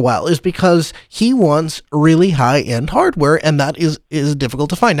user for a while, is because he wants really high-end hardware, and that is difficult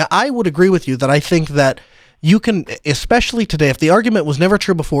to find. Now, I would agree with you that I think that you can, especially today, if the argument was never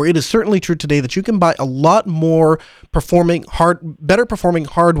true before, it is certainly true today that you can buy a lot more better performing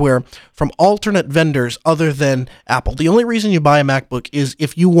hardware from alternate vendors other than Apple. The only reason you buy a MacBook is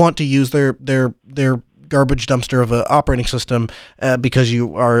if you want to use their garbage dumpster of an operating system because you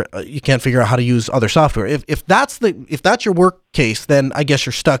can't figure out how to use other software. If that's your work case, then I guess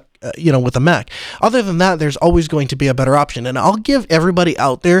you're stuck with a Mac. Other than that, there's always going to be a better option, and I'll give everybody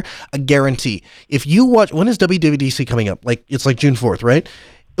out there a guarantee. If you watch, when is WWDC coming up? It's like June 4th, right?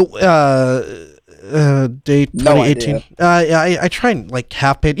 Date 2018. I try and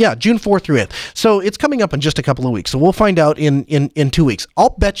half paid. Yeah, June 4th through 8th. So it's coming up in just a couple of weeks. So we'll find out in 2 weeks.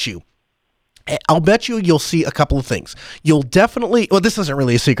 I'll bet you you'll see a couple of things. You'll definitely, this isn't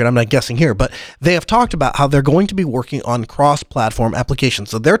really a secret, I'm not guessing here, but they have talked about how they're going to be working on cross-platform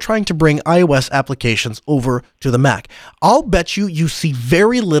applications. So they're trying to bring iOS applications over to the Mac. I'll bet you see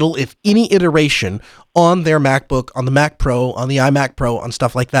very little, if any, iteration on their MacBook, on the Mac Pro, on the iMac Pro, on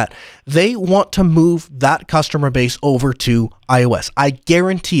stuff like that. They want to move that customer base over to iOS. I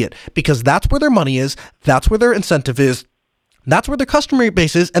guarantee it, because that's where their money is, that's where their incentive is, that's where their customer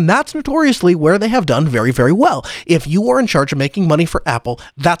base is, and that's notoriously where they have done very, very well. If you are in charge of making money for Apple,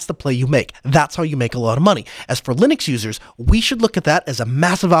 that's the play you make. That's how you make a lot of money. As for Linux users, we should look at that as a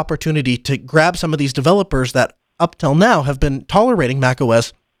massive opportunity to grab some of these developers that up till now have been tolerating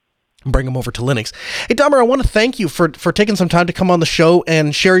macOS and bring them over to Linux. Hey, Dahmer, I want to thank you for taking some time to come on the show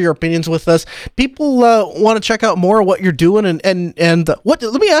and share your opinions with us. People want to check out more of what you're doing, and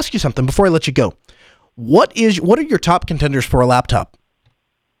let me ask you something before I let you go. What are your top contenders for a laptop?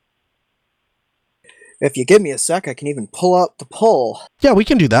 If you give me a sec, I can even pull up the poll. Yeah, we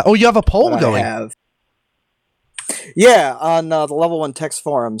can do that. Oh, you have a poll going? Yeah, on the Level 1 text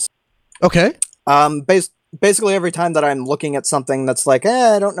forums. Okay. Basically, every time that I'm looking at something that's like,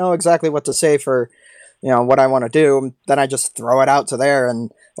 I don't know exactly what to say for, what I want to do, then I just throw it out to there,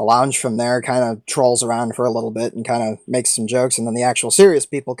 and the lounge from there kind of trolls around for a little bit and kind of makes some jokes, and then the actual serious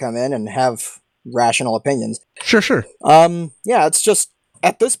people come in and have rational opinions. Sure. Yeah, it's just,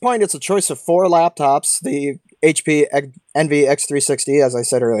 at this point, it's a choice of 4 laptops, the HP Envy X360, as I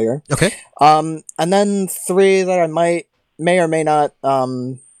said earlier. Okay. And then 3 that I may or may not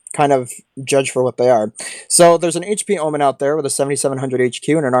kind of judge for what they are. So there's an HP Omen out there with a 7700 HQ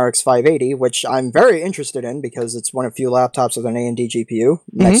and an RX 580, which I'm very interested in because it's one of few laptops with an AMD GPU,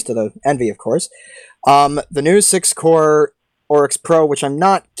 next to the Envy, of course. The new 6-core Oryx Pro, which I'm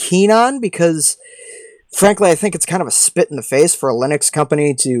not keen on because, frankly, I think it's kind of a spit in the face for a Linux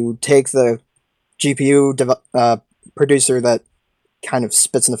company to take the GPU producer that kind of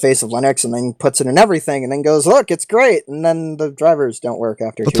spits in the face of Linux and then puts it in everything and then goes, look, it's great, and then the drivers don't work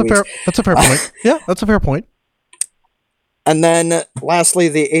after 2 weeks. That's a fair point. Yeah, that's a fair point. And then, lastly,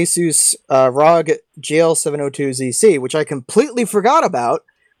 the Asus ROG GL702ZC, which I completely forgot about,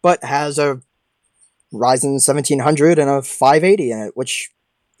 but has a Ryzen 1700 and a 580 in it, which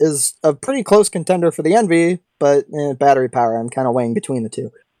is a pretty close contender for the Envy, but battery power, I'm kind of weighing between the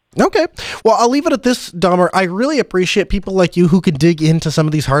two. Okay. Well, I'll leave it at this, Dahmer. I really appreciate people like you who can dig into some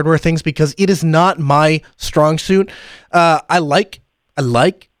of these hardware things because it is not my strong suit. I like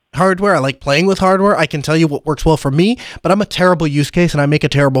hardware. I like playing with hardware. I can tell you what works well for me, but I'm a terrible use case and I make a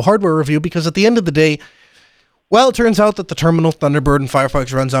terrible hardware review because at the end of the day, well, it turns out that the terminal, Thunderbird, and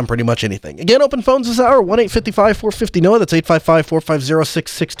Firefox runs on pretty much anything. Again, open phones this hour, 1-855-450-NOAH. That's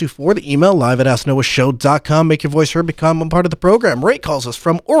 855-450-6624. The email, live@AskNoahShow.com. Make your voice heard, become a part of the program. Ray calls us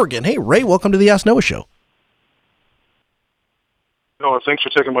from Oregon. Hey, Ray, welcome to the Ask Noah Show. No, thanks for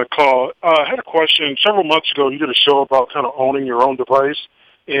taking my call. I had a question. Several months ago, you did a show about kind of owning your own device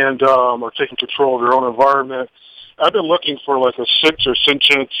and or taking control of your own environment. I've been looking for like a 6 or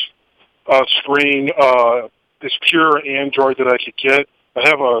Sentient screen. It's pure Android that I could get. I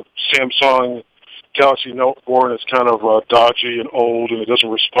have a Samsung Galaxy Note 4, and it's kind of dodgy and old, and it doesn't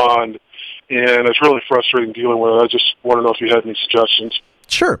respond. And it's really frustrating dealing with it. I just want to know if you had any suggestions.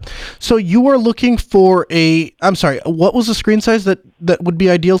 Sure. So you are looking for I'm sorry, what was the screen size that would be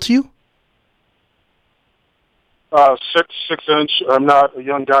ideal to you? 6 inch. I'm not a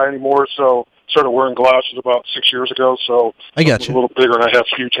young guy anymore, so started wearing glasses about 6 years ago, so I got you. A little bigger, and I have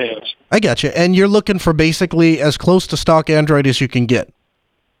huge hands. I got you. And you're looking for basically as close to stock Android as you can get.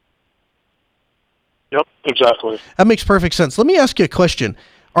 Yep, exactly. That makes perfect sense. Let me ask you a question.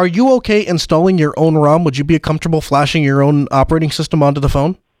 Are you okay installing your own ROM? Would you be comfortable flashing your own operating system onto the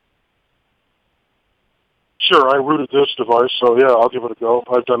phone? Sure, I rooted this device, so yeah, I'll give it a go.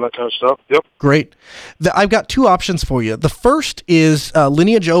 I've done that kind of stuff. Yep. Great. I've got two options for you. The first is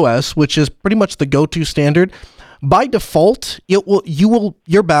Lineage OS, which is pretty much the go-to standard. By default,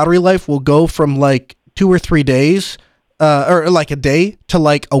 your battery life will go from like 2 or 3 days, or like a day to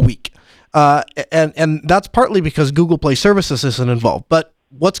like a week. And that's partly because Google Play Services isn't involved. But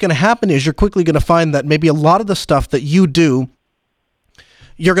what's going to happen is you're quickly going to find that maybe a lot of the stuff that you do,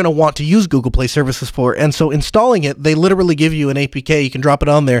 you're going to want to use Google Play Services for. And so installing it, they literally give you an APK. You can drop it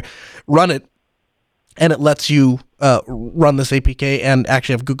on there, run it, and it lets you run this APK and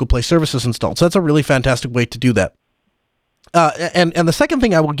actually have Google Play Services installed. So that's a really fantastic way to do that. And the second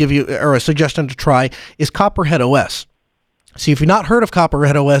thing I will give you, or a suggestion to try, is Copperhead OS. See, if you've not heard of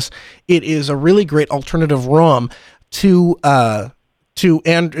Copperhead OS, it is a really great alternative ROM to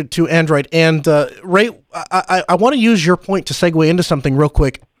Android. And Ray, I want to use your point to segue into something real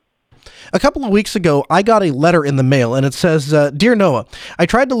quick. A couple of weeks ago, I got a letter in the mail, and it says, Dear Noah, I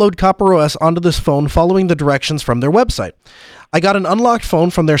tried to load Copper OS onto this phone following the directions from their website. I got an unlocked phone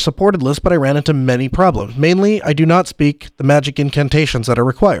from their supported list, but I ran into many problems. Mainly, I do not speak the magic incantations that are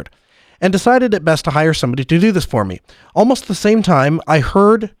required, and decided it best to hire somebody to do this for me. Almost the same time, I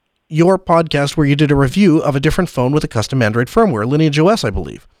heard your podcast where you did a review of a different phone with a custom Android firmware, Lineage OS, I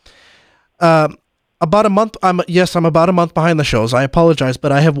believe. About a month, I'm about a month behind the shows. I apologize,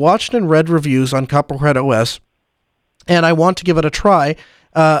 but I have watched and read reviews on Copperhead OS, and I want to give it a try,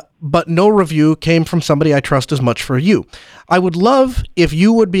 but no review came from somebody I trust as much for you. I would love if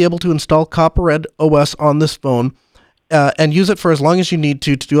you would be able to install Copperhead OS on this phone and use it for as long as you need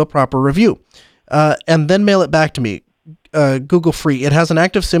to do a proper review, and then mail it back to me. Google free. It has an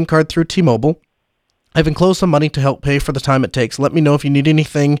active SIM card through T-Mobile. I've enclosed some money to help pay for the time it takes. Let me know if you need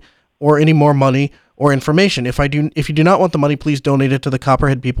anything or any more money or information. If you do not want the money, please donate it to the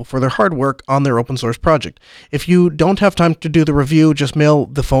Copperhead people for their hard work on their open source project. If you don't have time to do the review, just mail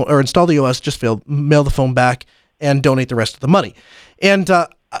the phone or install the OS, just mail the phone back and donate the rest of the money. And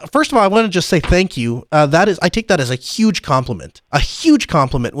first of all, I want to just say thank you. I take that as a huge compliment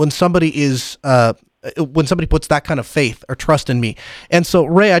when somebody is, when somebody puts that kind of faith or trust in me. And so,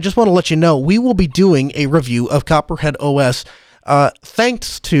 Ray, I just want to let you know, we will be doing a review of Copperhead OS,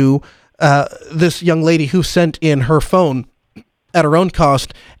 thanks to this young lady who sent in her phone at her own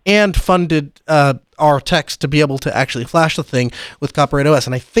cost and funded our techs to be able to actually flash the thing with Copperhead OS.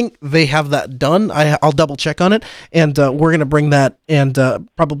 And I think they have that done. I'll double check on it, and we're going to bring that and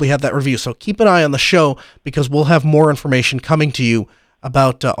probably have that review. So keep an eye on the show because we'll have more information coming to you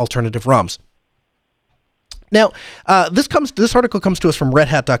about alternative ROMs. Now, this article comes to us from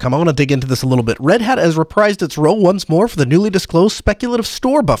RedHat.com. I want to dig into this a little bit. Red Hat has reprised its role once more for the newly disclosed Speculative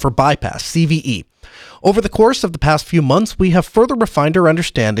Store Buffer Bypass, CVE. Over the course of the past few months, we have further refined our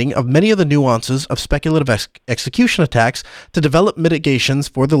understanding of many of the nuances of speculative execution attacks to develop mitigations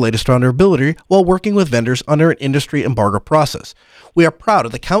for the latest vulnerability while working with vendors under an industry embargo process. We are proud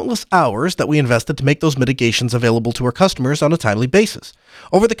of the countless hours that we invested to make those mitigations available to our customers on a timely basis.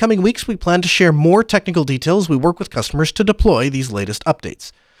 Over the coming weeks, we plan to share more technical details as we work with customers to deploy these latest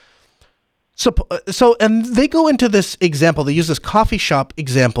updates. So, and they go into this example, they use this coffee shop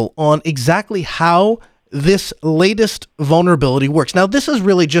example on exactly how this latest vulnerability works. Now, this is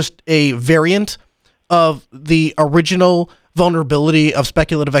really just a variant of the original vulnerability of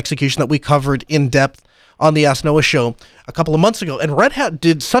speculative execution that we covered in depth on the Ask Noah show a couple of months ago, and Red Hat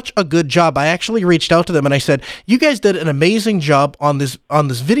did such a good job. I actually reached out to them and I said, you guys did an amazing job on this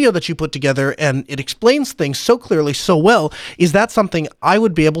video that you put together, and it explains things so clearly, so well. Is that something I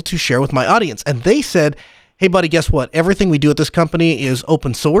would be able to share with my audience? And they said, hey buddy, guess what? Everything we do at this company is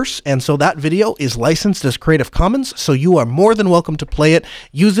open source, and so that video is licensed as Creative Commons, so you are more than welcome to play it,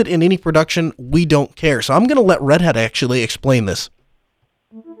 use it in any production, we don't care. So I'm going to let Red Hat actually explain this.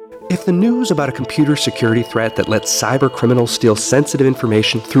 If the news about a computer security threat that lets cyber criminals steal sensitive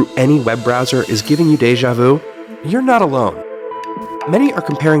information through any web browser is giving you déjà vu, you're not alone. Many are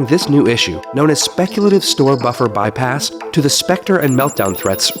comparing this new issue, known as speculative store buffer bypass, to the Spectre and Meltdown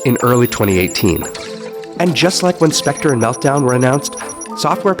threats in early 2018. And just like when Spectre and Meltdown were announced,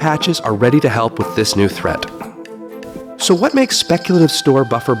 software patches are ready to help with this new threat. So what makes speculative store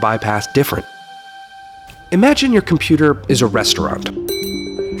buffer bypass different? Imagine your computer is a restaurant.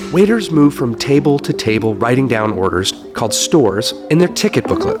 Waiters move from table to table writing down orders, called stores, in their ticket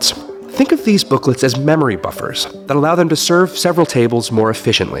booklets. Think of these booklets as memory buffers that allow them to serve several tables more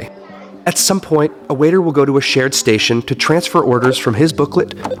efficiently. At some point, a waiter will go to a shared station to transfer orders from his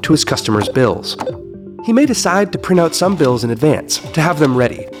booklet to his customers' bills. He may decide to print out some bills in advance to have them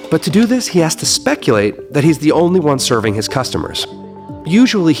ready, but to do this, he has to speculate that he's the only one serving his customers.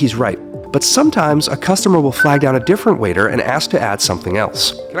 Usually he's right, but sometimes a customer will flag down a different waiter and ask to add something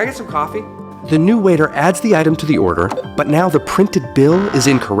else. Can I get some coffee? The new waiter adds the item to the order, but now the printed bill is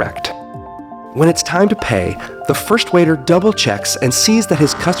incorrect. When it's time to pay, the first waiter double checks and sees that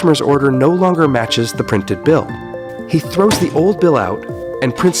his customer's order no longer matches the printed bill. He throws the old bill out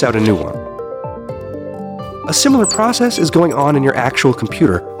and prints out a new one. A similar process is going on in your actual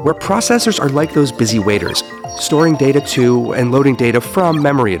computer, where processors are like those busy waiters, storing data to and loading data from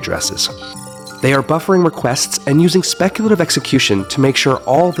memory addresses. They are buffering requests and using speculative execution to make sure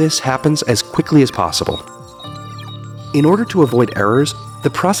all this happens as quickly as possible. In order to avoid errors, the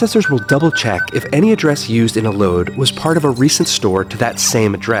processors will double-check if any address used in a load was part of a recent store to that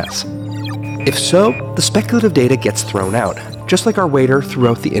same address. If so, the speculative data gets thrown out, just like our waiter threw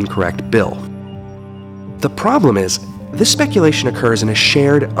out the incorrect bill. The problem is, this speculation occurs in a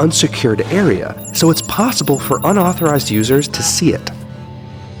shared, unsecured area, so it's possible for unauthorized users to see it.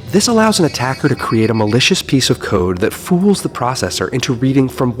 This allows an attacker to create a malicious piece of code that fools the processor into reading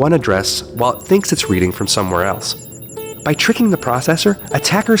from one address while it thinks it's reading from somewhere else. By tricking the processor,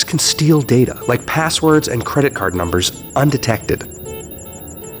 attackers can steal data, like passwords and credit card numbers, undetected.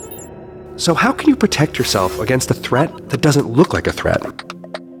 So how can you protect yourself against a threat that doesn't look like a threat?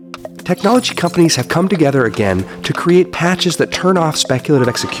 Technology companies have come together again to create patches that turn off speculative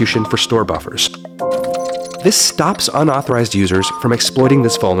execution for store buffers. This stops unauthorized users from exploiting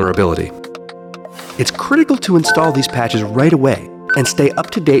this vulnerability. It's critical to install these patches right away and stay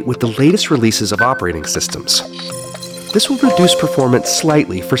up to date with the latest releases of operating systems. This will reduce performance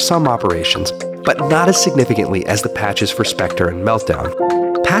slightly for some operations, but not as significantly as the patches for Spectre and Meltdown.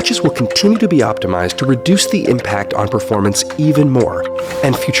 Patches will continue to be optimized to reduce the impact on performance even more,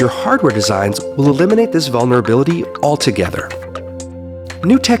 and future hardware designs will eliminate this vulnerability altogether.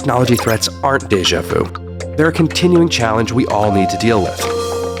 New technology threats aren't déjà vu. They're a continuing challenge we all need to deal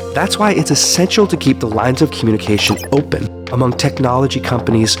with. That's why it's essential to keep the lines of communication open among technology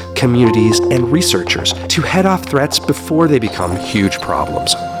companies, communities, and researchers to head off threats before they become huge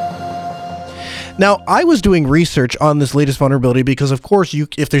problems. Now, I was doing research on this latest vulnerability because, of course,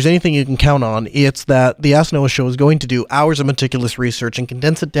 if there's anything you can count on, it's that the Ask Noah show is going to do hours of meticulous research and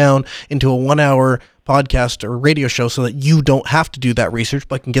condense it down into a 1-hour podcast or radio show so that you don't have to do that research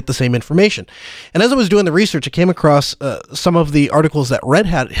but can get the same information. And as I was doing the research, I came across some of the articles that Red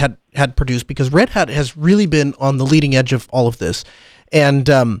Hat had produced, because Red Hat has really been on the leading edge of all of this. And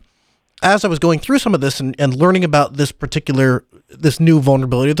as I was going through some of this and learning about this new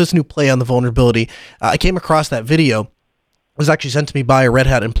vulnerability, this new play on the vulnerability, I came across that video. It was actually sent to me by a Red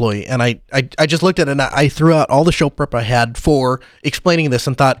Hat employee, and I just looked at it and I threw out all the show prep I had for explaining this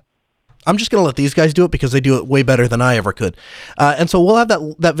and thought, I'm just going to let these guys do it because they do it way better than I ever could. And so we'll have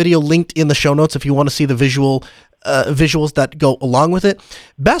that video linked in the show notes if you want to see the visuals that go along with it.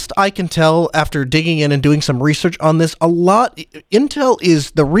 Best I can tell after digging in and doing some research on this, the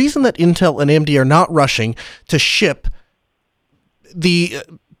reason that Intel and AMD are not rushing to ship the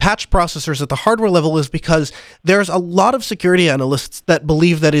patch processors at the hardware level is because there's a lot of security analysts that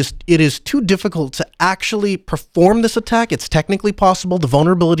believe that it is too difficult to actually perform this attack. It's technically possible. The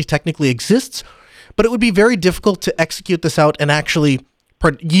vulnerability technically exists, but it would be very difficult to execute this out and actually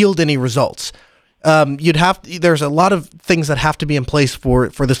yield any results. There's a lot of things that have to be in place for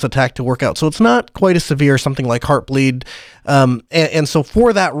this attack to work out. So it's not quite as severe as something like Heartbleed. And so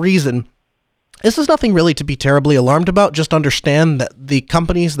for that reason, This is nothing really to be terribly alarmed about. Just understand that the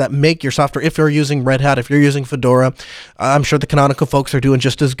companies that make your software, if you're using Red Hat, if you're using Fedora, I'm sure the Canonical folks are doing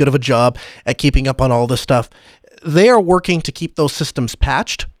just as good of a job at keeping up on all this stuff. They are working to keep those systems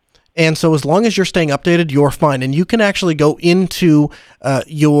patched. And so as long as you're staying updated, you're fine. And you can actually go into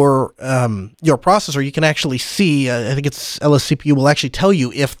your processor. You can actually see, I think it's LSCPU will actually tell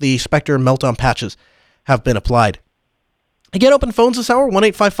you if the Spectre and Meltdown patches have been applied. Again, open phones this hour,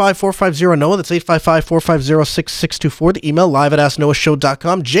 1-855-450-NOAA. That's 855-450-6624. The email,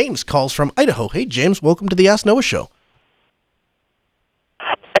 live@asknoahshow.com. James calls from Idaho. Hey, James, welcome to the Ask Noah Show.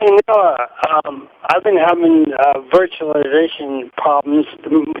 Hey, Noah, I've been having virtualization problems.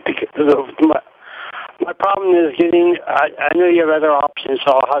 My problem is getting, I know you have other options,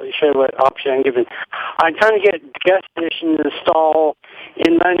 so I'll show you what option I'm giving. I'm trying to get Guest Edition installed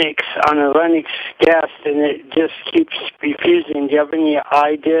in Linux on a Linux guest, and it just keeps refusing. Do you have any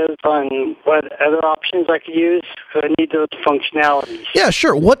ideas on what other options I could use? Because I need those functionalities. Yeah,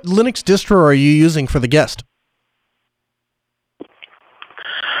 sure. What Linux distro are you using for the guest?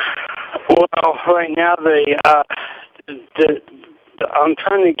 Well, right now I'm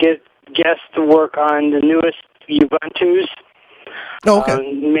trying to get guests to work on the newest Ubuntu's. Oh, okay.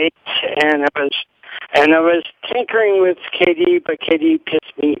 Mate, and I was tinkering with KDE, but KDE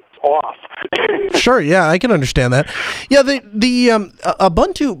pissed me off. Sure, yeah, I can understand that. Yeah, the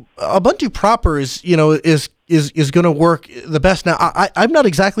Ubuntu proper is going to work the best. Now, I'm not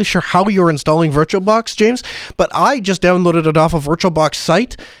exactly sure how you're installing VirtualBox, James, but I just downloaded it off of VirtualBox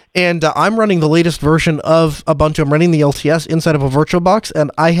site, and I'm running the latest version of Ubuntu. I'm running the LTS inside of a VirtualBox,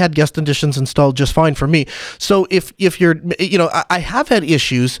 and I had Guest Editions installed just fine for me. So if you're, I have had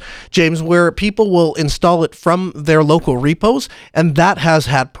issues, James, where people will install it from their local repos, and that has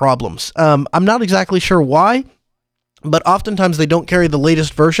had problems. I'm not exactly sure why, but oftentimes they don't carry the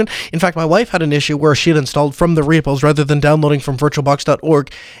latest version. In fact, my wife had an issue where she had installed from the repos rather than downloading from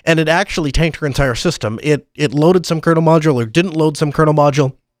virtualbox.org, and it actually tanked her entire system. It loaded some kernel module or didn't load some kernel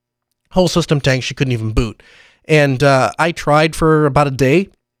module. Whole system tanked. She couldn't even boot. And I tried for about a day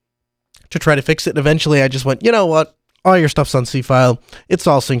to try to fix it, and eventually I just went, you know what? All your stuff's on C-File. It's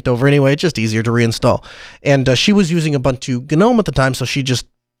all synced over anyway. It's just easier to reinstall. And she was using Ubuntu GNOME at the time, so she just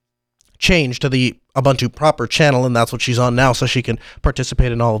changed to the Ubuntu proper channel, and that's what she's on now, so she can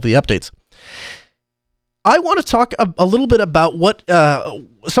participate in all of the updates. I want to talk a little bit about what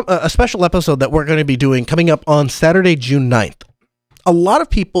a special episode that we're going to be doing coming up on Saturday, June 9th. A lot of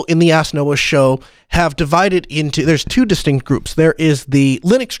people in the Ask Noah show have divided into, there's two distinct groups. There is the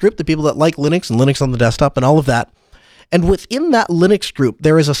Linux group, the people that like Linux and Linux on the desktop and all of that. And within that Linux group,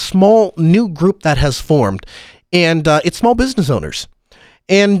 there is a small new group that has formed, and it's small business owners.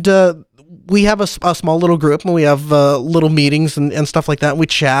 And we have a small little group, and we have little meetings and stuff like that. And we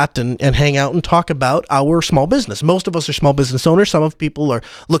chat and hang out and talk about our small business. Most of us are small business owners. Some of people are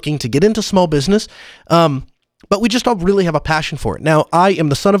looking to get into small business. But we just don't really have a passion for it. Now, I am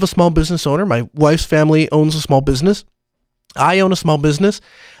the son of a small business owner. My wife's family owns a small business. I own a small business.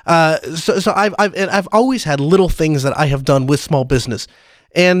 So I've always had little things that I have done with small business.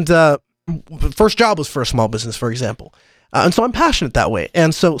 And first job was for a small business, for example. And so I'm passionate that way.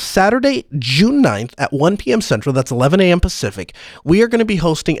 And so Saturday, June 9th at 1 p.m. Central, that's 11 a.m. Pacific, we are going to be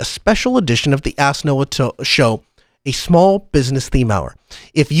hosting a special edition of the Ask Noah Show, a small business theme hour.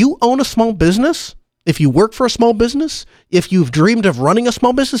 If you own a small business, if you work for a small business, if you've dreamed of running a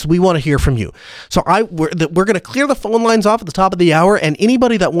small business, we want to hear from you. So we're going to clear the phone lines off at the top of the hour, and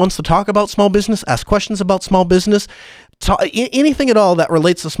anybody that wants to talk about small business, ask questions about small business, anything at all that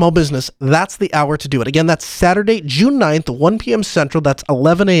relates to small business, that's the hour to do it. Again, that's Saturday, June 9th, 1 p.m. Central. That's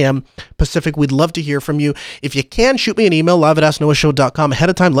 11 a.m. Pacific. We'd love to hear from you. If you can, shoot me an email, live@asknoahshow.com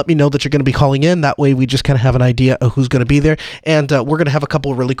ahead of time. Let me know that you're going to be calling in. That way we just kind of have an idea of who's going to be there. And we're going to have a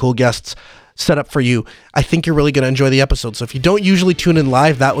couple of really cool guests set up for you. I think you're really going to enjoy the episode. So if you don't usually tune in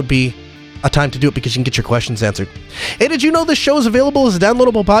live, that would be a time to do it because you can get your questions answered. Hey, did you know this show is available as a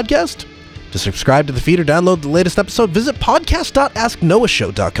downloadable podcast? To subscribe to the feed or download the latest episode, visit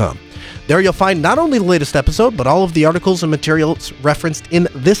podcast.asknoahshow.com. There you'll find not only the latest episode, but all of the articles and materials referenced in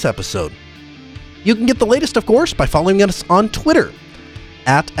this episode. You can get the latest, of course, by following us on Twitter,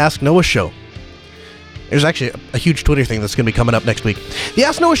 @AskNoahShow. There's actually a huge Twitter thing that's going to be coming up next week. The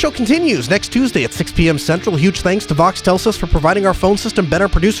Ask Noah Show continues next Tuesday at 6 p.m. Central. A huge thanks to Vox Telsus for providing our phone system, Ben, our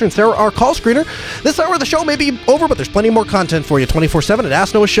producer, and Sarah, our call screener. This hour of the show may be over, but there's plenty more content for you 24/7 at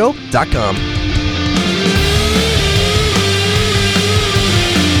AskNoahShow.com.